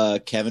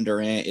 Kevin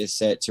Durant is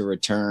set to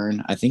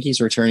return. I think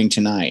he's returning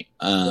tonight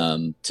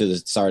to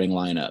the starting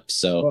lineup.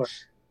 So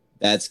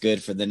that's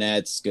good for the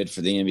Nets, good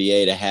for the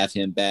NBA to have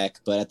him back.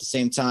 But at the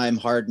same time,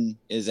 Harden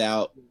is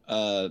out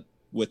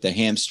with the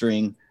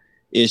hamstring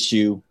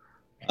issue.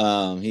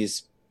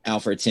 He's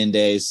out for 10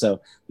 days.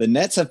 So the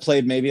Nets have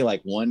played maybe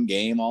like one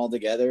game all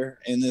together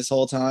in this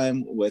whole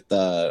time with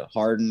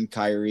Harden,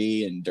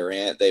 Kyrie, and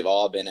Durant. They've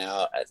all been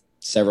out at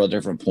several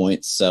different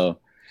points. So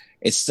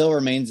it still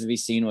remains to be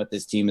seen what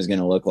this team is going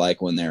to look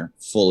like when they're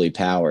fully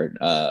powered.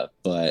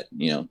 But,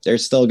 they're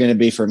still going to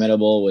be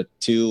formidable with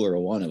two or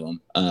one of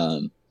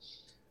them.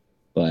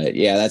 But,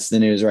 yeah, that's the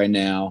news right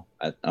now.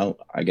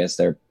 I guess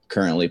they're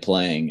currently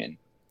playing. And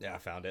yeah, I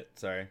found it.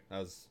 Sorry. I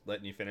was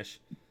letting you finish.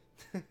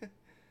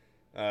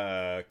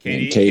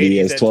 KD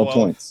has 12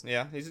 points.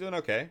 Yeah, he's doing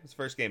okay. His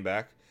first game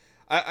back.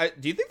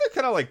 Do you think they're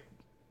kind of like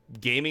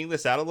gaming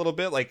this out a little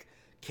bit? Like,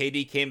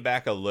 KD came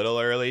back a little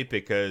early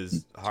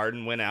because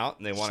Harden went out,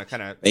 and they want to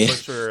kind of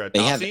push for a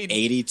top seed.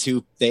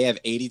 82. They have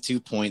 82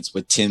 points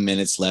with 10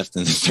 minutes left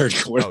in the third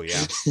quarter. Oh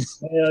yeah,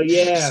 hell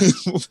yeah,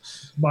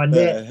 my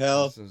net.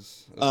 Hell,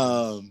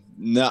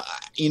 no,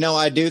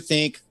 I do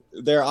think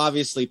they're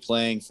obviously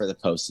playing for the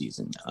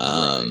postseason,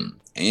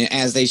 and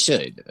as they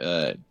should.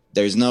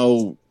 there's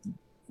no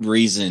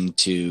reason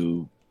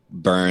to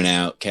burn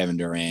out Kevin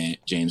Durant,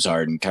 James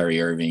Harden, Kyrie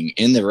Irving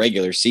in the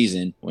regular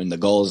season when the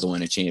goal is to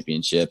win a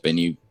championship and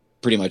you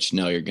pretty much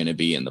know you're going to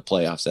be in the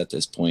playoffs at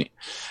this point.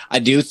 I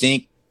do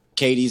think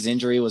KD's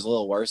injury was a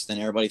little worse than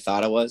everybody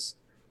thought it was.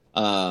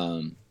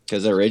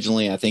 Because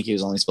originally I think he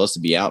was only supposed to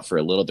be out for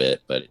a little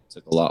bit, but it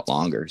took a lot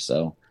longer.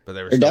 So But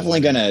they're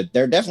definitely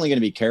gonna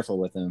be careful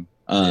with him.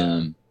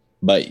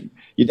 But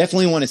you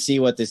definitely want to see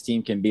what this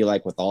team can be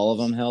like with all of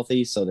them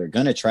healthy. So they're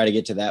gonna try to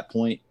get to that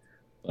point.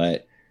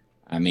 But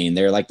I mean,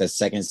 they're like the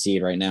second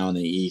seed right now in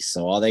the East.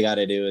 So all they got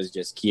to do is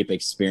just keep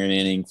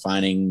experimenting,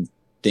 finding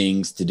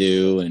things to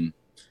do, and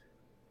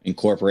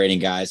incorporating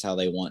guys how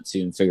they want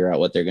to, and figure out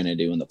what they're going to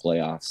do in the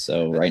playoffs.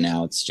 So right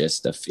now it's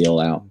just a feel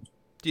out.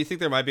 Do you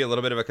think there might be a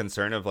little bit of a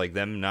concern of like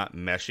them not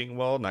meshing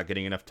well, not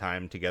getting enough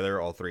time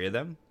together, all three of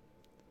them?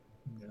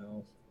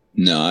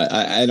 No,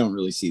 I don't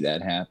really see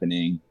that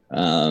happening.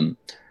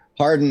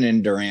 Harden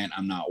and Durant,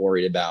 I'm not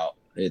worried about.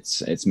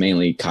 It's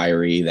mainly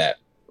Kyrie that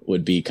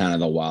would be kind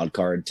of the wild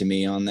card to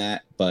me on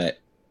that. But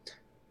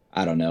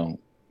I don't know.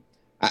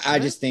 I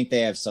just think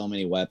they have so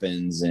many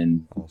weapons,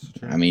 and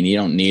I mean, you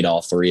don't need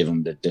all three of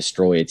them to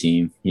destroy a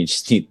team. You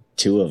just need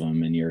two of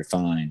them, and you're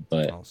fine.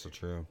 But also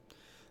true.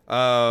 So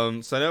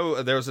I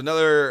know there was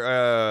another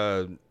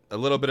a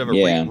little bit of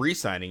a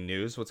re-signing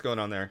news. What's going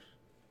on there?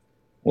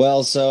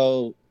 Well,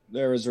 so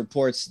there was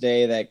reports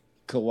today that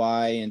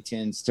Kawhi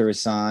intends to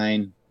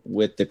resign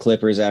with the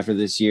Clippers after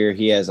this year.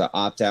 He has an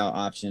opt-out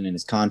option in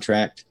his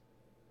contract.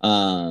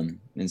 And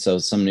so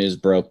some news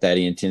broke that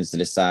he intends to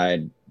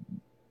decide,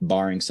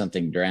 barring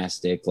something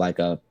drastic like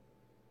a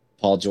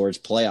Paul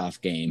George playoff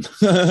game.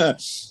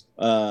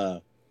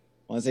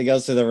 Once he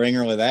goes to the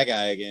ringer with that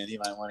guy again, he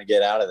might want to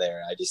get out of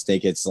there. I just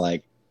think it's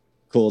like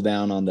cool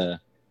down on that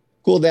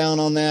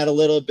a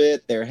little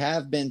bit. There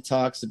have been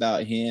talks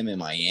about him in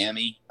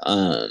Miami.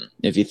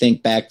 If you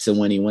think back to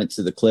when he went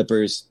to the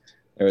Clippers,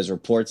 there was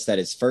reports that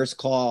his first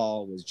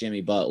call was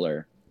Jimmy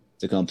Butler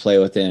to come play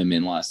with him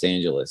in Los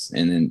Angeles.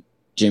 And then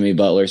Jimmy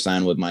Butler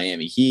signed with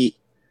Miami Heat.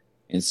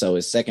 And so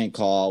his second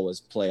call was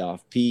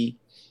playoff P.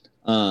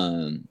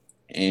 And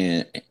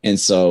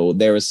so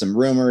there was some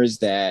rumors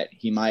that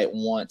he might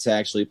want to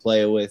actually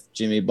play with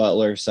Jimmy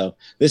Butler. So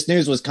this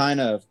news was kind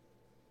of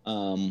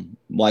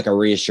like a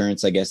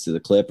reassurance, I guess, to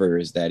the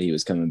Clippers that he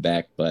was coming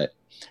back. But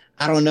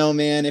I don't know,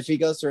 man. If he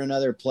goes through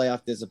another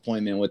playoff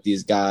disappointment with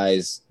these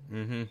guys,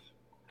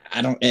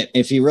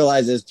 if he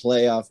realizes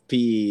playoff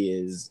P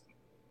is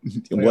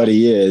what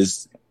he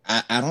is,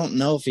 I don't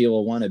know if he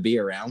will want to be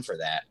around for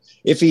that.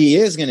 If he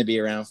is going to be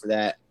around for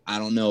that, I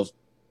don't know if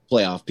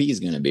playoff P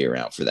is going to be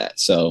around for that.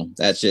 So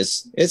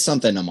it's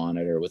something to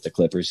monitor with the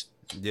Clippers.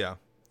 Yeah.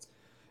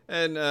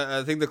 And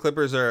I think the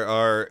Clippers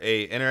are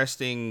a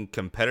interesting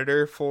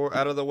competitor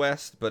out of the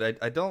West, but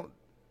I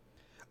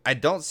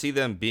don't see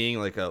them being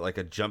like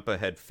a jump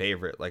ahead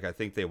favorite like I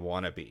think they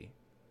want to be.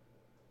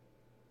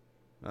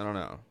 I don't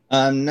know.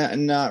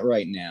 Not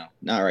right now.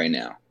 Not right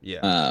now.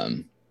 Yeah.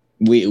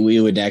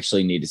 We would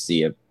actually need to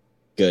see a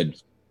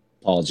good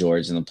Paul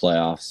George in the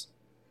playoffs.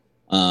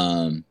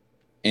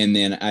 And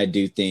then I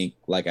do think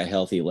like a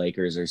healthy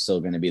Lakers are still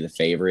going to be the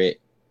favorite.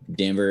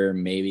 Denver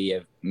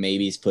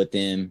maybe's put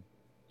them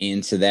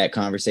into that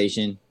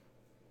conversation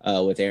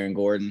with Aaron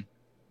Gordon.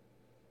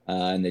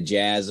 And the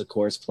Jazz, of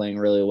course, playing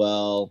really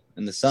well,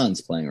 and the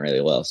Suns playing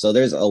really well. So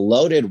there's a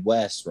loaded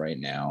West right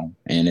now,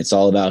 and it's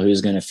all about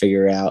who's going to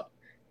figure out,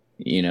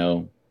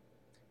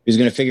 who's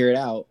going to figure it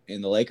out.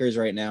 And the Lakers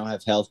right now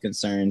have health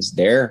concerns.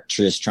 They're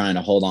just trying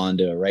to hold on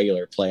to a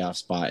regular playoff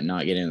spot and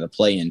not get into the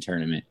play-in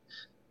tournament.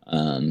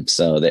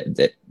 So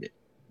that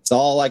it's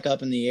all like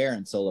up in the air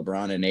until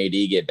LeBron and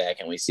AD get back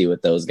and we see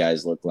what those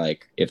guys look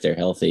like if they're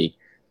healthy.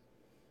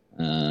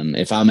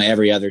 If I'm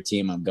every other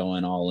team, I'm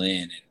going all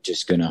in and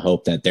just going to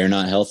hope that they're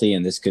not healthy,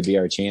 and this could be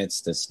our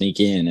chance to sneak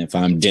in. If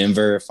I'm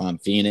Denver, if I'm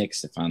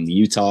Phoenix, if I'm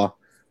Utah,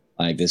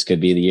 like this could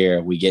be the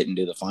year we get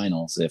into the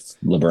finals if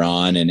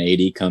LeBron and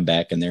AD come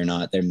back and they're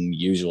not their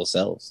usual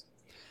selves.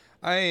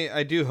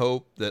 I do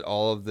hope that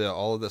all of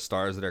the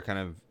stars that are kind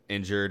of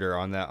injured or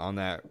on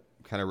that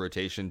kind of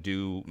rotation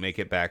do make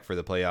it back for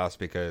the playoffs,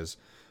 because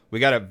we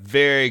got a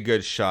very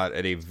good shot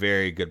at a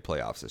very good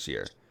playoffs this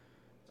year.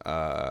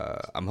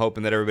 I'm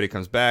hoping that everybody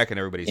comes back and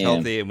everybody's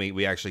healthy and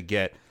we actually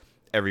get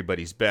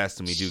everybody's best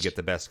and we do get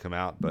the best come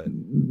out. But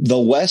the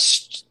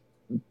West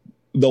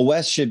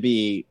should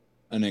be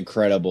an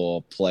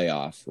incredible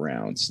playoff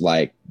rounds.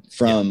 Like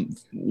from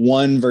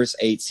 1 versus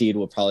 8 seed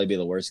will probably be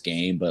the worst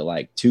game, but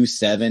like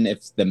 2-7,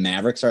 if the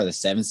Mavericks are the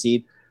 7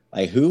 seed,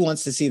 like who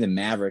wants to see the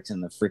Mavericks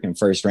in the freaking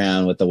first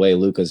round with the way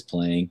Luka's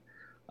playing?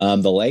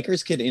 The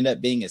Lakers could end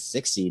up being a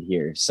 6 seed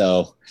here.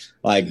 So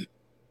like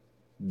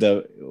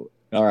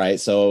all right,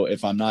 so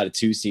if I'm not a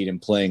 2 seed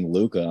and playing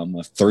Luka, I'm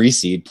a 3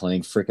 seed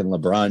playing freaking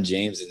LeBron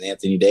James and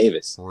Anthony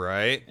Davis.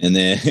 Right. And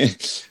then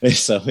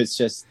so it's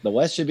just the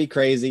West should be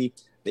crazy.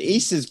 The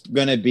East is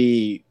going to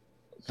be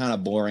kind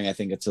of boring, I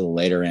think, until the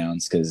later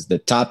rounds, because the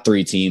top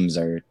 3 teams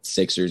are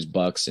Sixers,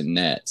 Bucks, and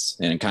Nets.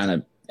 And kind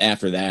of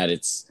after that,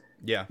 it's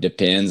Yeah.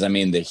 Depends. I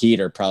mean, the Heat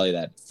are probably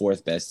that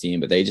fourth best team,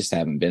 but they just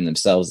haven't been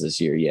themselves this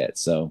year yet.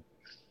 So,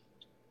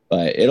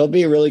 but it'll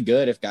be really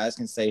good if guys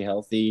can stay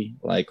healthy.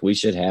 Like, we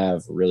should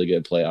have really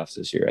good playoffs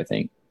this year, I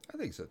think. I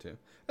think so too.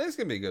 I think it's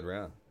gonna be a good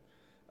round.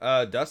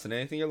 Dustin,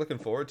 anything you're looking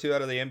forward to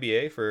out of the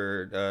NBA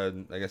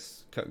for, I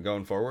guess,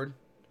 going forward?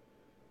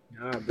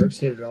 Nah, Brooks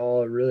hit it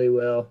all really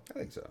well. I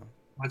think so.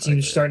 My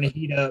team's starting to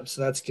heat up,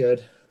 so that's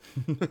good.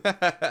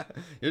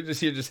 you're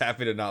just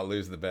happy to not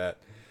lose the bet.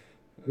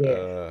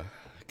 Yeah.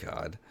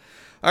 God.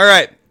 All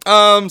right.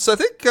 So I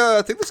think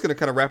that's gonna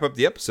kind of wrap up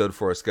the episode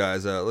for us,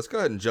 guys. Let's go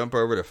ahead and jump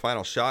over to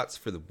final shots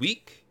for the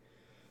week.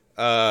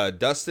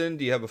 Dustin,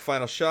 do you have a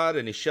final shot?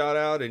 Any shout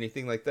out?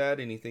 Anything like that?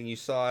 Anything you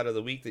saw out of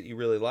the week that you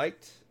really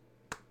liked?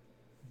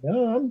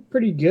 No, I'm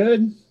pretty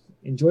good.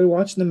 Enjoy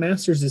watching the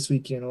Masters this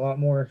weekend. A lot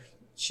more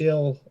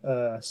chill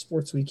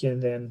sports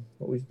weekend than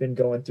what we've been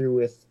going through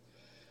with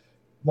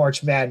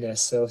March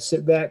Madness. So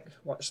sit back,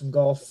 watch some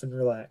golf, and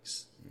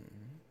relax.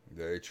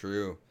 Very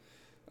true.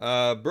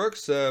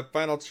 Brooks,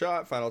 final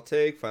shot, final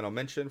take, final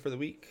mention for the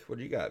week. What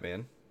do you got,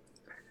 man?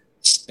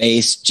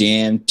 Space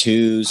Jam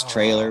 2's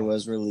trailer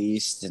was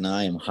released, and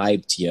I am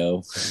hyped,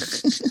 yo.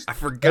 I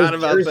forgot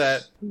about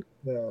that.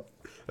 No.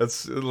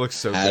 It looks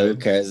so Who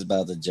good. cares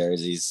about the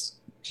jerseys?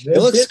 It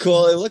looks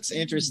cool. It looks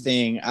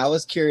interesting. I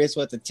was curious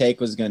what the take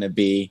was going to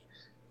be,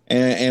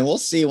 and we'll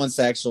see once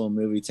the actual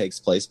movie takes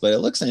place. But it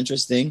looks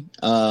interesting.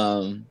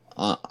 I'm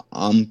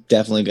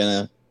definitely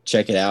gonna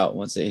check it out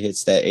once it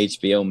hits that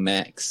HBO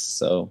Max.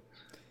 So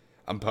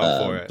I'm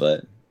pumped for it.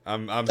 But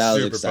I'm that was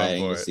super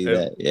exciting pumped to for see it.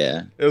 that.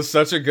 Yeah, It was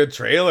such a good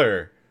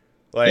trailer.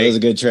 Like, it was a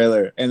good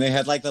trailer, and they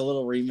had like the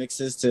little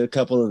remixes to a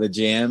couple of the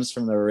jams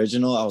from the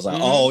original. I was like,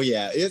 oh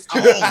yeah, it's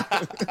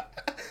on.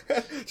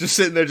 just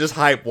sitting there, just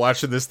hype,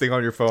 watching this thing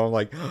on your phone,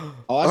 like, I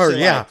watched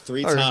it like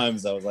 3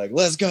 times. I was like,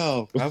 let's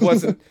go. I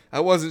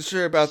wasn't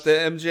sure about the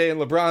MJ and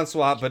LeBron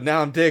swap, but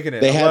now I'm digging it.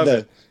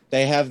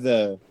 They have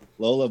the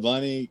Lola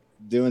Bunny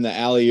doing the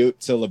alley oop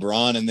to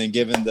LeBron, and then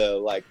giving the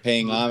like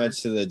paying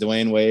homage to the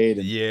Dwayne Wade.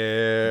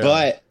 Yeah,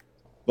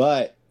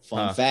 but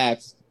fun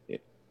fact,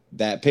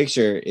 that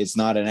picture, it's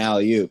not an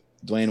alley oop.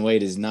 Dwayne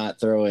Wade is not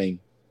throwing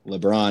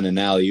LeBron an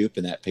alley oop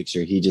in that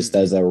picture. He just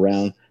does a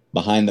round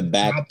behind the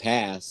back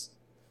pass.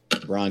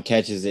 LeBron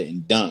catches it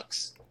and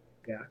dunks.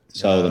 Yeah.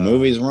 So the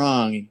movie's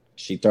wrong.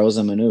 She throws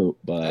him an oop,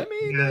 but I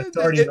mean, Yeah, it's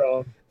already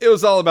wrong. it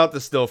was all about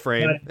the still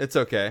frame. It's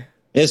okay.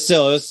 it's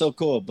so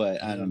cool.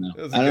 But I don't know.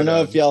 It was a I don't good know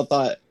one. if y'all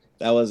thought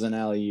that was an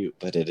alley oop,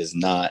 but it is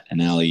not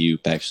an alley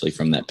oop actually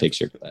from that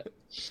picture. But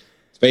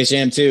Space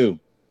Jam 2.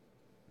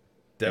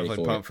 Definitely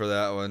for pumped for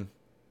that one.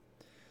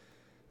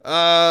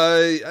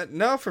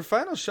 No, for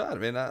final shot, I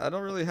mean, I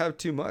don't really have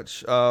too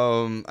much.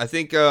 I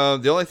think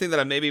the only thing that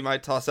I maybe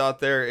might toss out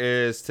there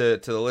is to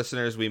the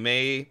listeners, we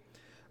may,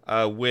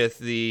 with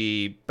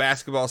the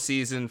basketball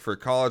season for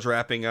college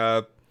wrapping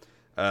up,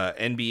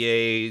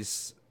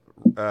 NBA's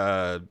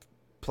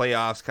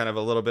playoffs kind of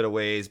a little bit of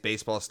ways,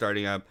 baseball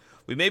starting up,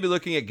 we may be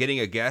looking at getting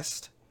a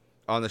guest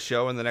on the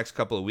show in the next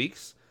couple of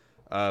weeks.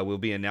 We'll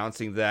be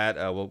announcing that.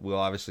 We'll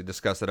obviously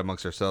discuss that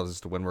amongst ourselves as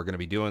to when we're going to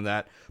be doing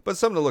that. But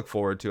something to look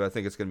forward to. I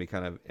think it's going to be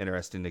kind of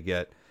interesting to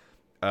get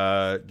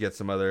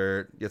some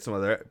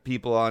other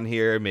people on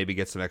here. Maybe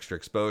get some extra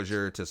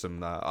exposure to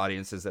some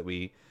audiences that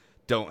we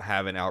don't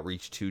have an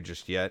outreach to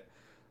just yet.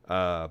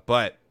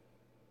 But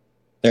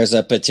There's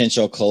a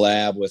potential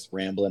collab with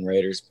Ramblin'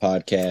 Raiders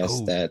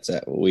podcast. Oh. That's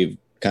we've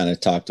kind of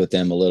talked with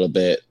them a little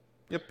bit.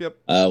 Yep.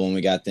 When we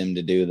got them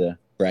to do the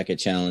bracket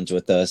challenge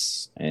with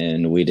us,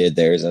 and we did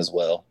theirs as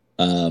well.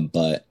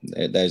 But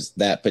there's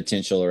that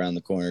potential around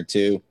the corner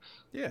too.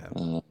 Yeah.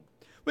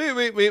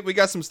 We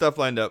got some stuff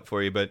lined up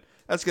for you, but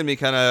that's gonna be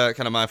kind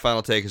of my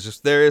final take. Is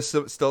just there is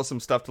still some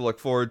stuff to look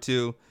forward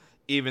to,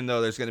 even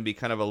though there's gonna be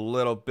kind of a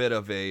little bit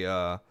of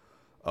a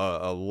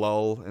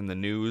lull in the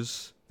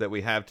news that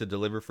we have to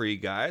deliver for you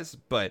guys.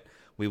 But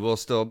we will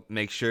still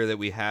make sure that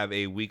we have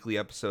a weekly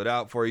episode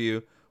out for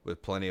you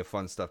with plenty of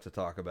fun stuff to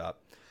talk about.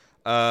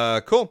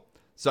 Cool.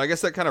 So I guess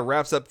that kind of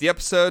wraps up the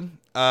episode.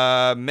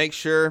 Make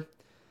sure,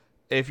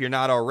 if you're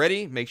not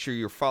already, make sure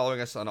you're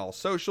following us on all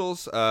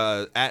socials,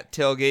 at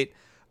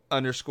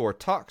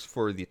tailgate_talks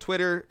for the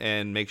Twitter,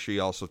 and make sure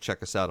you also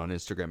check us out on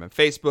Instagram and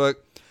Facebook.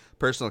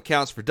 Personal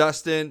accounts for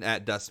Dustin,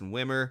 at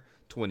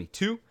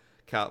DustinWimmer22,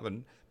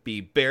 Calvin B.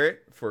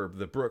 Barrett for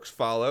the Brooks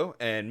follow,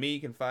 and me,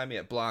 you can find me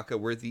at Blanca,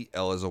 where the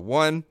L is a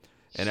 1.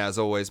 And as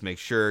always, make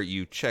sure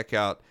you check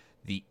out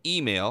the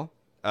email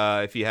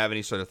if you have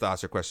any sort of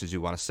thoughts or questions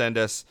you want to send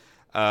us.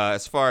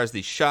 As far as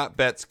the shot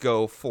bets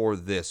go for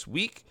this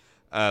week,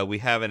 we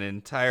have an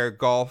entire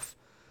golf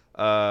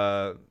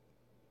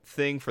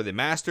thing for the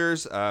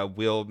Masters.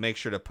 We'll make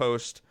sure to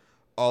post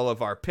all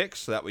of our picks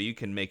so that way you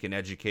can make an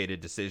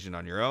educated decision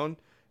on your own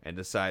and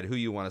decide who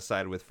you want to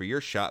side with for your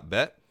shot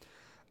bet.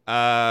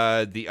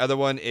 The other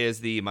one is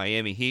the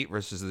Miami Heat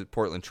versus the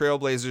Portland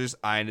Trailblazers.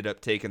 I ended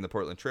up taking the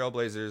Portland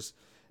Trailblazers.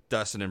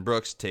 Dustin and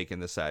Brooks taking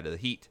the side of the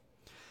Heat.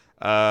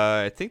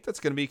 I think that's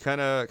going to be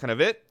kind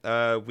of it.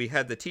 We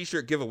had the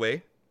T-shirt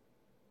giveaway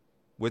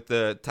with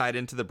the tied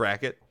into the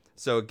bracket.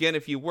 So again,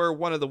 if you were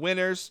one of the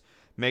winners,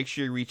 make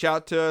sure you reach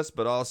out to us,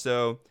 but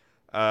also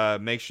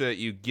make sure that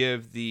you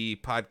give the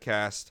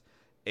podcast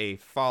a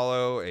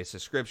follow, a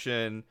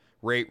subscription,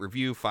 rate,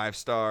 review, 5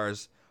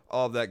 stars,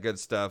 all of that good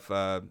stuff.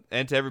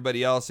 And to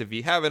everybody else, if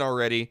you haven't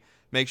already,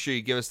 make sure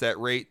you give us that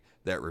rate,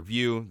 that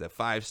review, that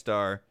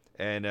 5-star,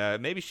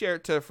 and maybe share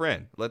it to a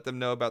friend. Let them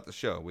know about the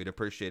show. We'd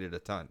appreciate it a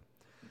ton.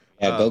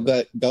 Yeah,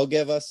 go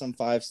give us some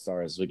 5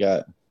 stars. We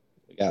got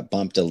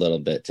bumped a little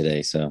bit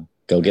today, so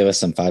go give us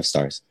some 5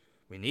 stars.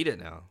 We need it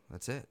now.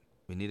 That's it.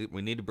 We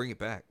need to bring it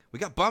back. We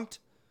got bumped.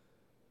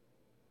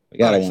 We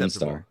got a 1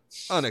 star.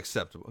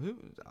 Unacceptable.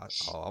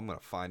 I'm gonna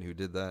find who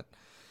did that.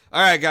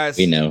 All right, guys.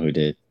 We know who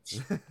did.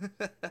 It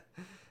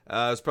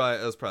was probably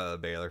the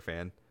Baylor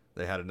fan.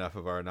 They had enough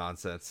of our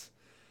nonsense.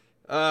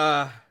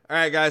 All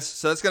right, guys.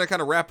 So that's gonna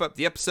kind of wrap up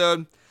the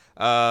episode.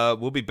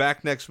 We'll be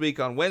back next week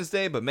on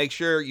Wednesday, but make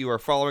sure you are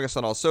following us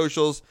on all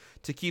socials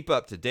to keep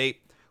up to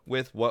date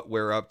with what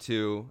we're up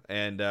to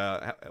and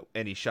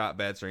any shot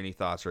bets or any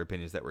thoughts or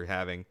opinions that we're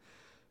having.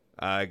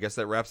 I guess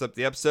that wraps up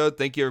the episode.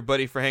 Thank you,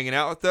 everybody, for hanging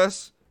out with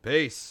us.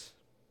 Peace.